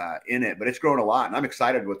on in it, but it's grown a lot, and I'm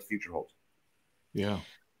excited what the future holds. Yeah.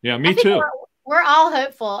 Yeah, me too. We're all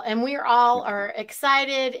hopeful, and we all are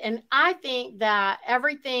excited. And I think that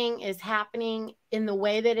everything is happening in the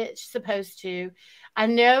way that it's supposed to. I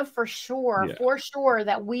know for sure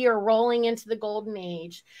that we are rolling into the golden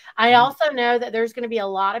age. I also know that there's going to be a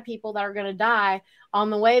lot of people that are going to die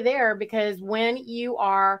on the way there, because when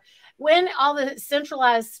all the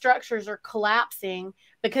centralized structures are collapsing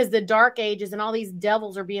because the dark ages and all these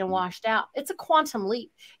devils are being washed out, it's a quantum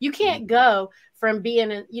leap. You can't go from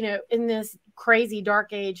being, in this crazy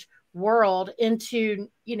dark age world into,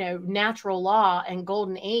 natural law and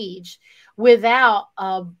golden age without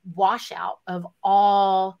a washout of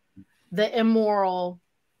all the immoral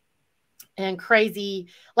and crazy,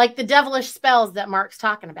 like the devilish spells that Mark's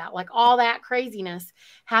talking about. Like all that craziness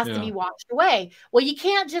has to be washed away. Well, you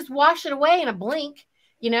can't just wash it away in a blink.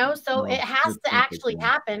 So it has to actually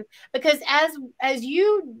happen, because as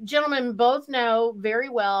you gentlemen both know very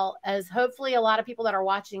well, as hopefully a lot of people that are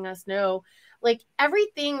watching us know, like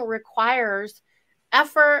everything requires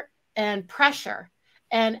effort and pressure.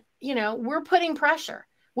 And, we're putting pressure.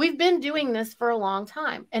 We've been doing this for a long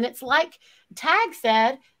time. And it's like Tag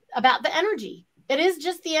said about the energy. It is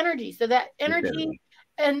just the energy. So that energy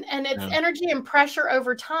and it's energy and pressure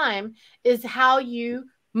over time is how you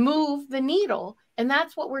move the needle. And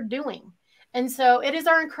that's what we're doing. And so it is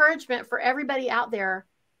our encouragement for everybody out there.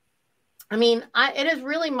 I mean, it is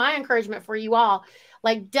really my encouragement for you all.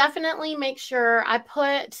 Like, definitely make sure I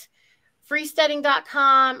put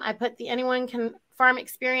freesteading.com. I put the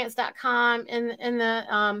anyonecanfarmexperience.com in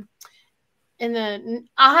the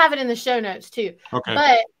I'll have it in the show notes too. Okay.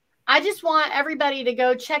 But I just want everybody to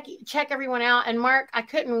go check everyone out. And Mark, I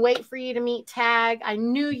couldn't wait for you to meet Tag. I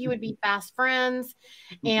knew you would be fast friends.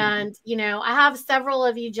 And, I have several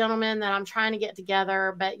of you gentlemen that I'm trying to get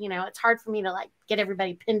together, but, it's hard for me to get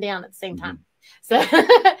everybody pinned down at the same time. So,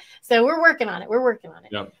 so we're working on it.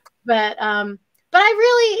 Yep. But I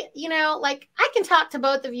really, I can talk to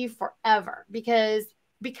both of you forever because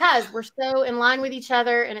we're so in line with each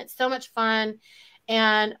other, and it's so much fun.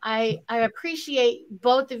 And I appreciate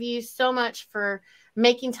both of you so much for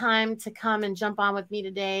making time to come and jump on with me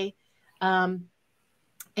today. And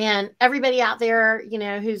everybody out there,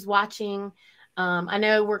 who's watching, I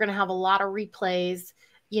know we're going to have a lot of replays,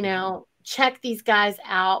 check these guys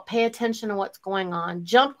out, pay attention to what's going on,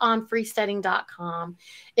 jump on freesteading.com.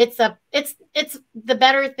 It's the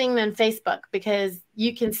better thing than Facebook, because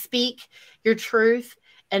you can speak your truth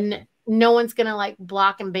and no one's going to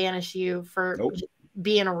block and banish you for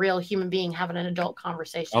being a real human being, having an adult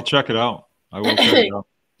conversation. I'll check it out. I will check it out.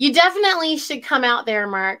 You definitely should come out there,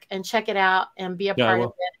 Mark, and check it out and be a part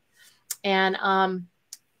of it. And,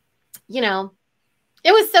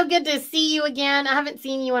 it was so good to see you again. I haven't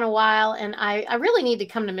seen you in a while, and I really need to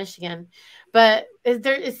come to Michigan. But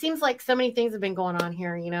it seems like so many things have been going on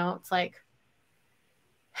here. It's like,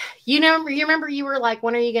 you remember you were like,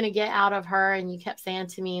 when are you going to get out of her? And you kept saying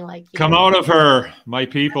to me, come out of her, my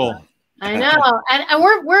people. I know. And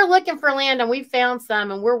we're looking for land, and we found some,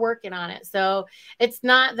 and we're working on it. So it's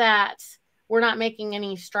not that we're not making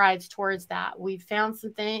any strides towards that. We've found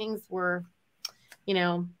some things. We're,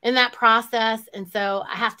 in that process. And so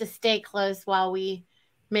I have to stay close while we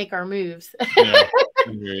make our moves. Yeah,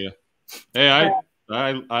 I hear you. Hey,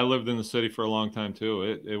 I lived in the city for a long time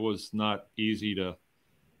too. It was not easy to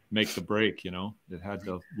make the break, it had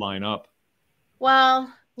to line up. Well,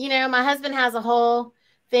 my husband has a whole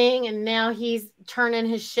thing, and now he's turning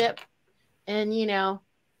his ship, and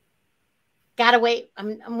gotta wait.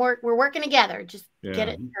 We're working together. Just get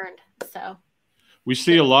it turned. So we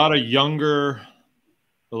see a lot of younger,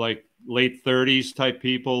 like late 30s type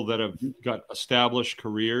people that have got established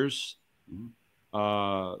careers.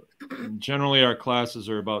 Generally our classes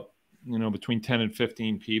are about, between 10 and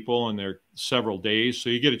 15 people, and they're several days. So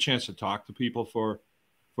you get a chance to talk to people for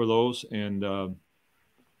those, and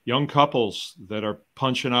young couples that are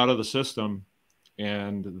punching out of the system,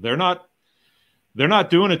 and they're not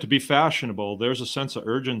doing it to be fashionable. There's a sense of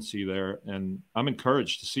urgency there, and I'm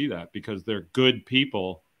encouraged to see that, because they're good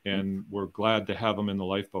people, and we're glad to have them in the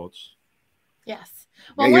lifeboats. Yes.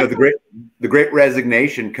 Well, the great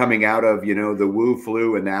resignation coming out of, the Wu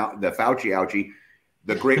flu and now the Fauci ouchie,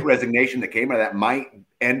 the great resignation that came out of that might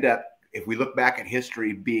end up, if we look back at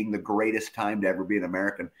history, being the greatest time to ever be an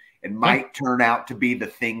American. It might turn out to be the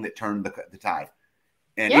thing that turned the tide.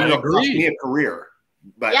 And it cost me a career,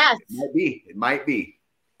 but it might be.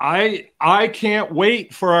 I can't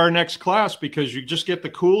wait for our next class because you just get the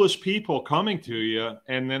coolest people coming to you,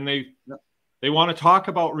 and then they want to talk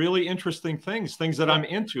about really interesting things that I'm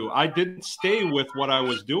into. I didn't stay with what I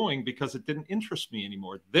was doing because it didn't interest me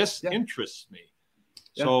anymore. This interests me.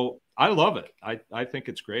 Yeah. So I love it. I think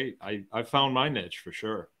it's great. I found my niche for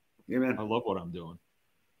sure. Yeah, man. I love what I'm doing.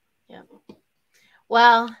 Yeah.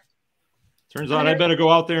 Well, turns out I better go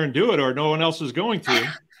out there and do it, or no one else is going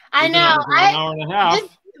to. I know. An hour and a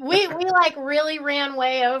half. We like really ran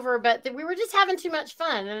way over, but we were just having too much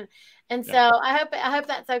fun, and so I hope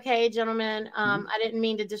that's okay, gentlemen. I didn't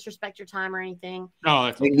mean to disrespect your time or anything. No,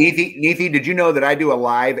 that's okay. Neethi, did you know that I do a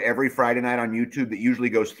live every Friday night on YouTube that usually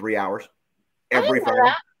goes 3 hours? Every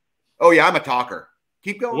Friday. Oh yeah, I'm a talker.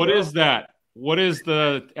 Keep going. What is that? What is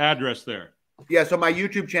the address there? Yeah, so my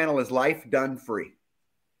YouTube channel is Life Done Free.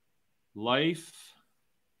 Life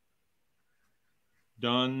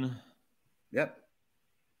Done. Yep.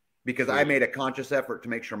 Because I made a conscious effort to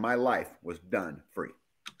make sure my life was done free.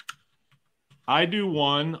 I do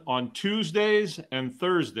one on Tuesdays and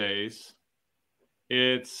Thursdays.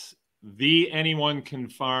 It's the Anyone Can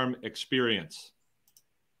Farm Experience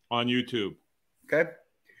on YouTube. Okay.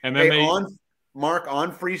 And then on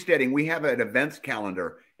Freesteading, we have an events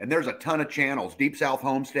calendar, and there's a ton of channels: Deep South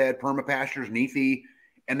Homestead, Permapastures, Neethi,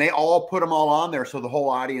 and they all put them all on there so the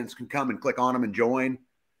whole audience can come and click on them and join.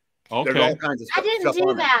 Okay. There's all kinds of stuff. I didn't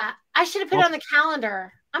do that. I should have put it on the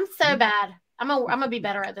calendar. I'm so bad. I'm gonna be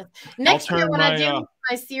better at this. Next year when I do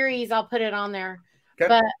my series, I'll put it on there.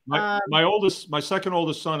 Okay. But my second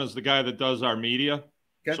oldest son is the guy that does our media.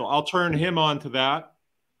 Okay. So I'll turn him on to that.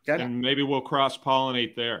 Okay. And maybe we'll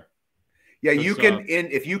cross-pollinate there. Yeah, you can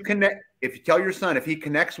if you tell your son, if he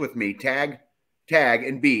connects with me, tag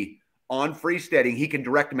and be on Freesteading, he can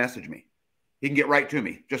direct message me. He can get right to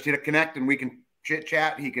me. Just hit a connect and we can chit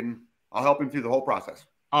chat. I'll help him through the whole process.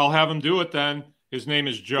 I'll have him do it then. His name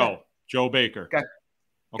is Joe. Yeah. Joe Baker. Okay.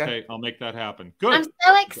 Okay, I'll make that happen. Good. I'm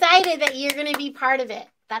so excited that you're going to be part of it.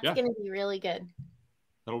 That's going to be really good.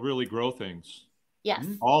 That'll really grow things. Yes.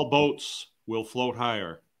 All boats will float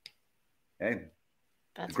higher. Hey,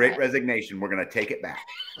 that's great resignation. We're going to take it back.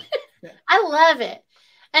 I love it.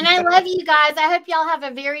 And I love you guys. I hope y'all have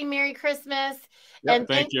a very Merry Christmas. Yep, and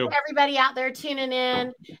thank you everybody out there tuning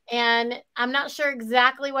in. And I'm not sure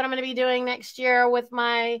exactly what I'm going to be doing next year with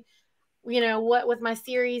my, with my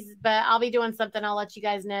series, but I'll be doing something. I'll let you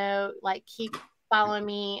guys know. Like, keep following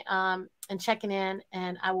me and checking in,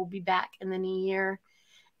 and I will be back in the new year.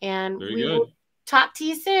 And we will talk to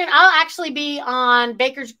you soon. I'll actually be on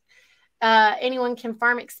Baker's Anyone Can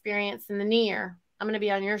Farm Experience in the new year. I'm going to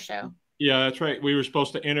be on your show. Yeah, that's right. We were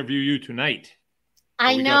supposed to interview you tonight.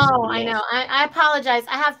 I know. I apologize.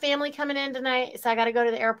 I have family coming in tonight, so I got to go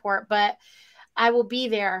to the airport, but I will be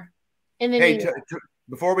there in the new year.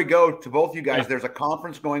 Before we go, to both you guys, there's a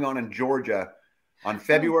conference going on in Georgia on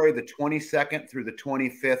February the 22nd through the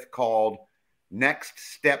 25th called Next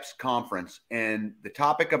Steps Conference. And the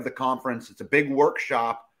topic of the conference, it's a big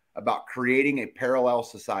workshop about creating a parallel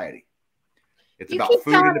society. It's about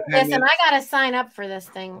food independence. And I got to sign up for this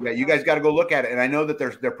thing. Yeah, you guys got to go look at it. And I know that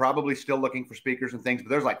they're probably still looking for speakers and things, but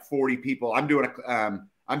there's like 40 people.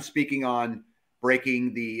 I'm speaking on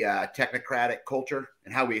breaking the technocratic culture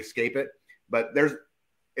and how we escape it. But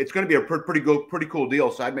it's going to be a pretty cool deal.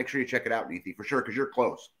 So I'd make sure you check it out, Neethi, for sure, because you're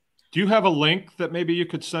close. Do you have a link that maybe you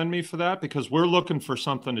could send me for that? Because we're looking for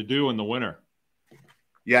something to do in the winter.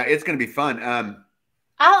 Yeah, it's going to be fun.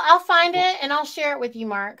 I'll find it and I'll share it with you,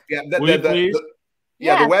 Mark. Yeah, the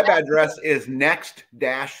web address is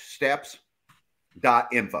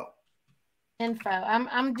next-steps.info.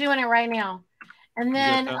 I'm doing it right now. And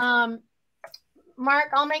then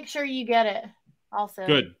Mark, I'll make sure you get it also.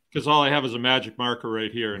 Good, because all I have is a magic marker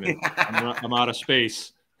right here, and I'm out of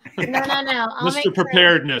space. No. Mr.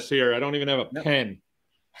 Preparedness here. I don't even have a pen.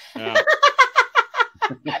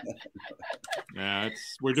 Yeah,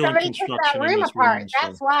 we're doing Somebody construction took that room apart. Room,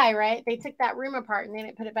 That's why, right? They took that room apart and they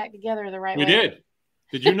didn't put it back together the right way. We did.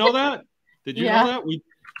 Did you know that? Did you know that?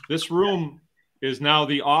 This room is now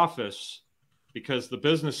the office because the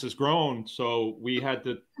business has grown. So we had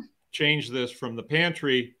to change this from the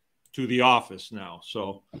pantry to the office now.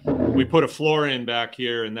 So we put a floor in back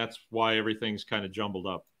here, and that's why everything's kind of jumbled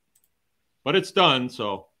up. But it's done,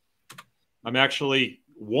 so I'm actually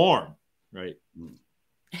warm, right?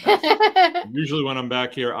 Usually when I'm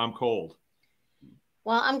back here, I'm cold.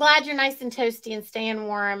 Well, I'm glad you're nice and toasty and staying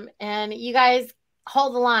warm. And you guys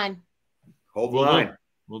hold the line. Hold the line.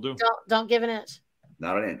 We'll do. Don't give an inch.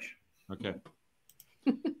 Not an inch. Okay.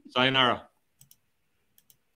 Sayonara.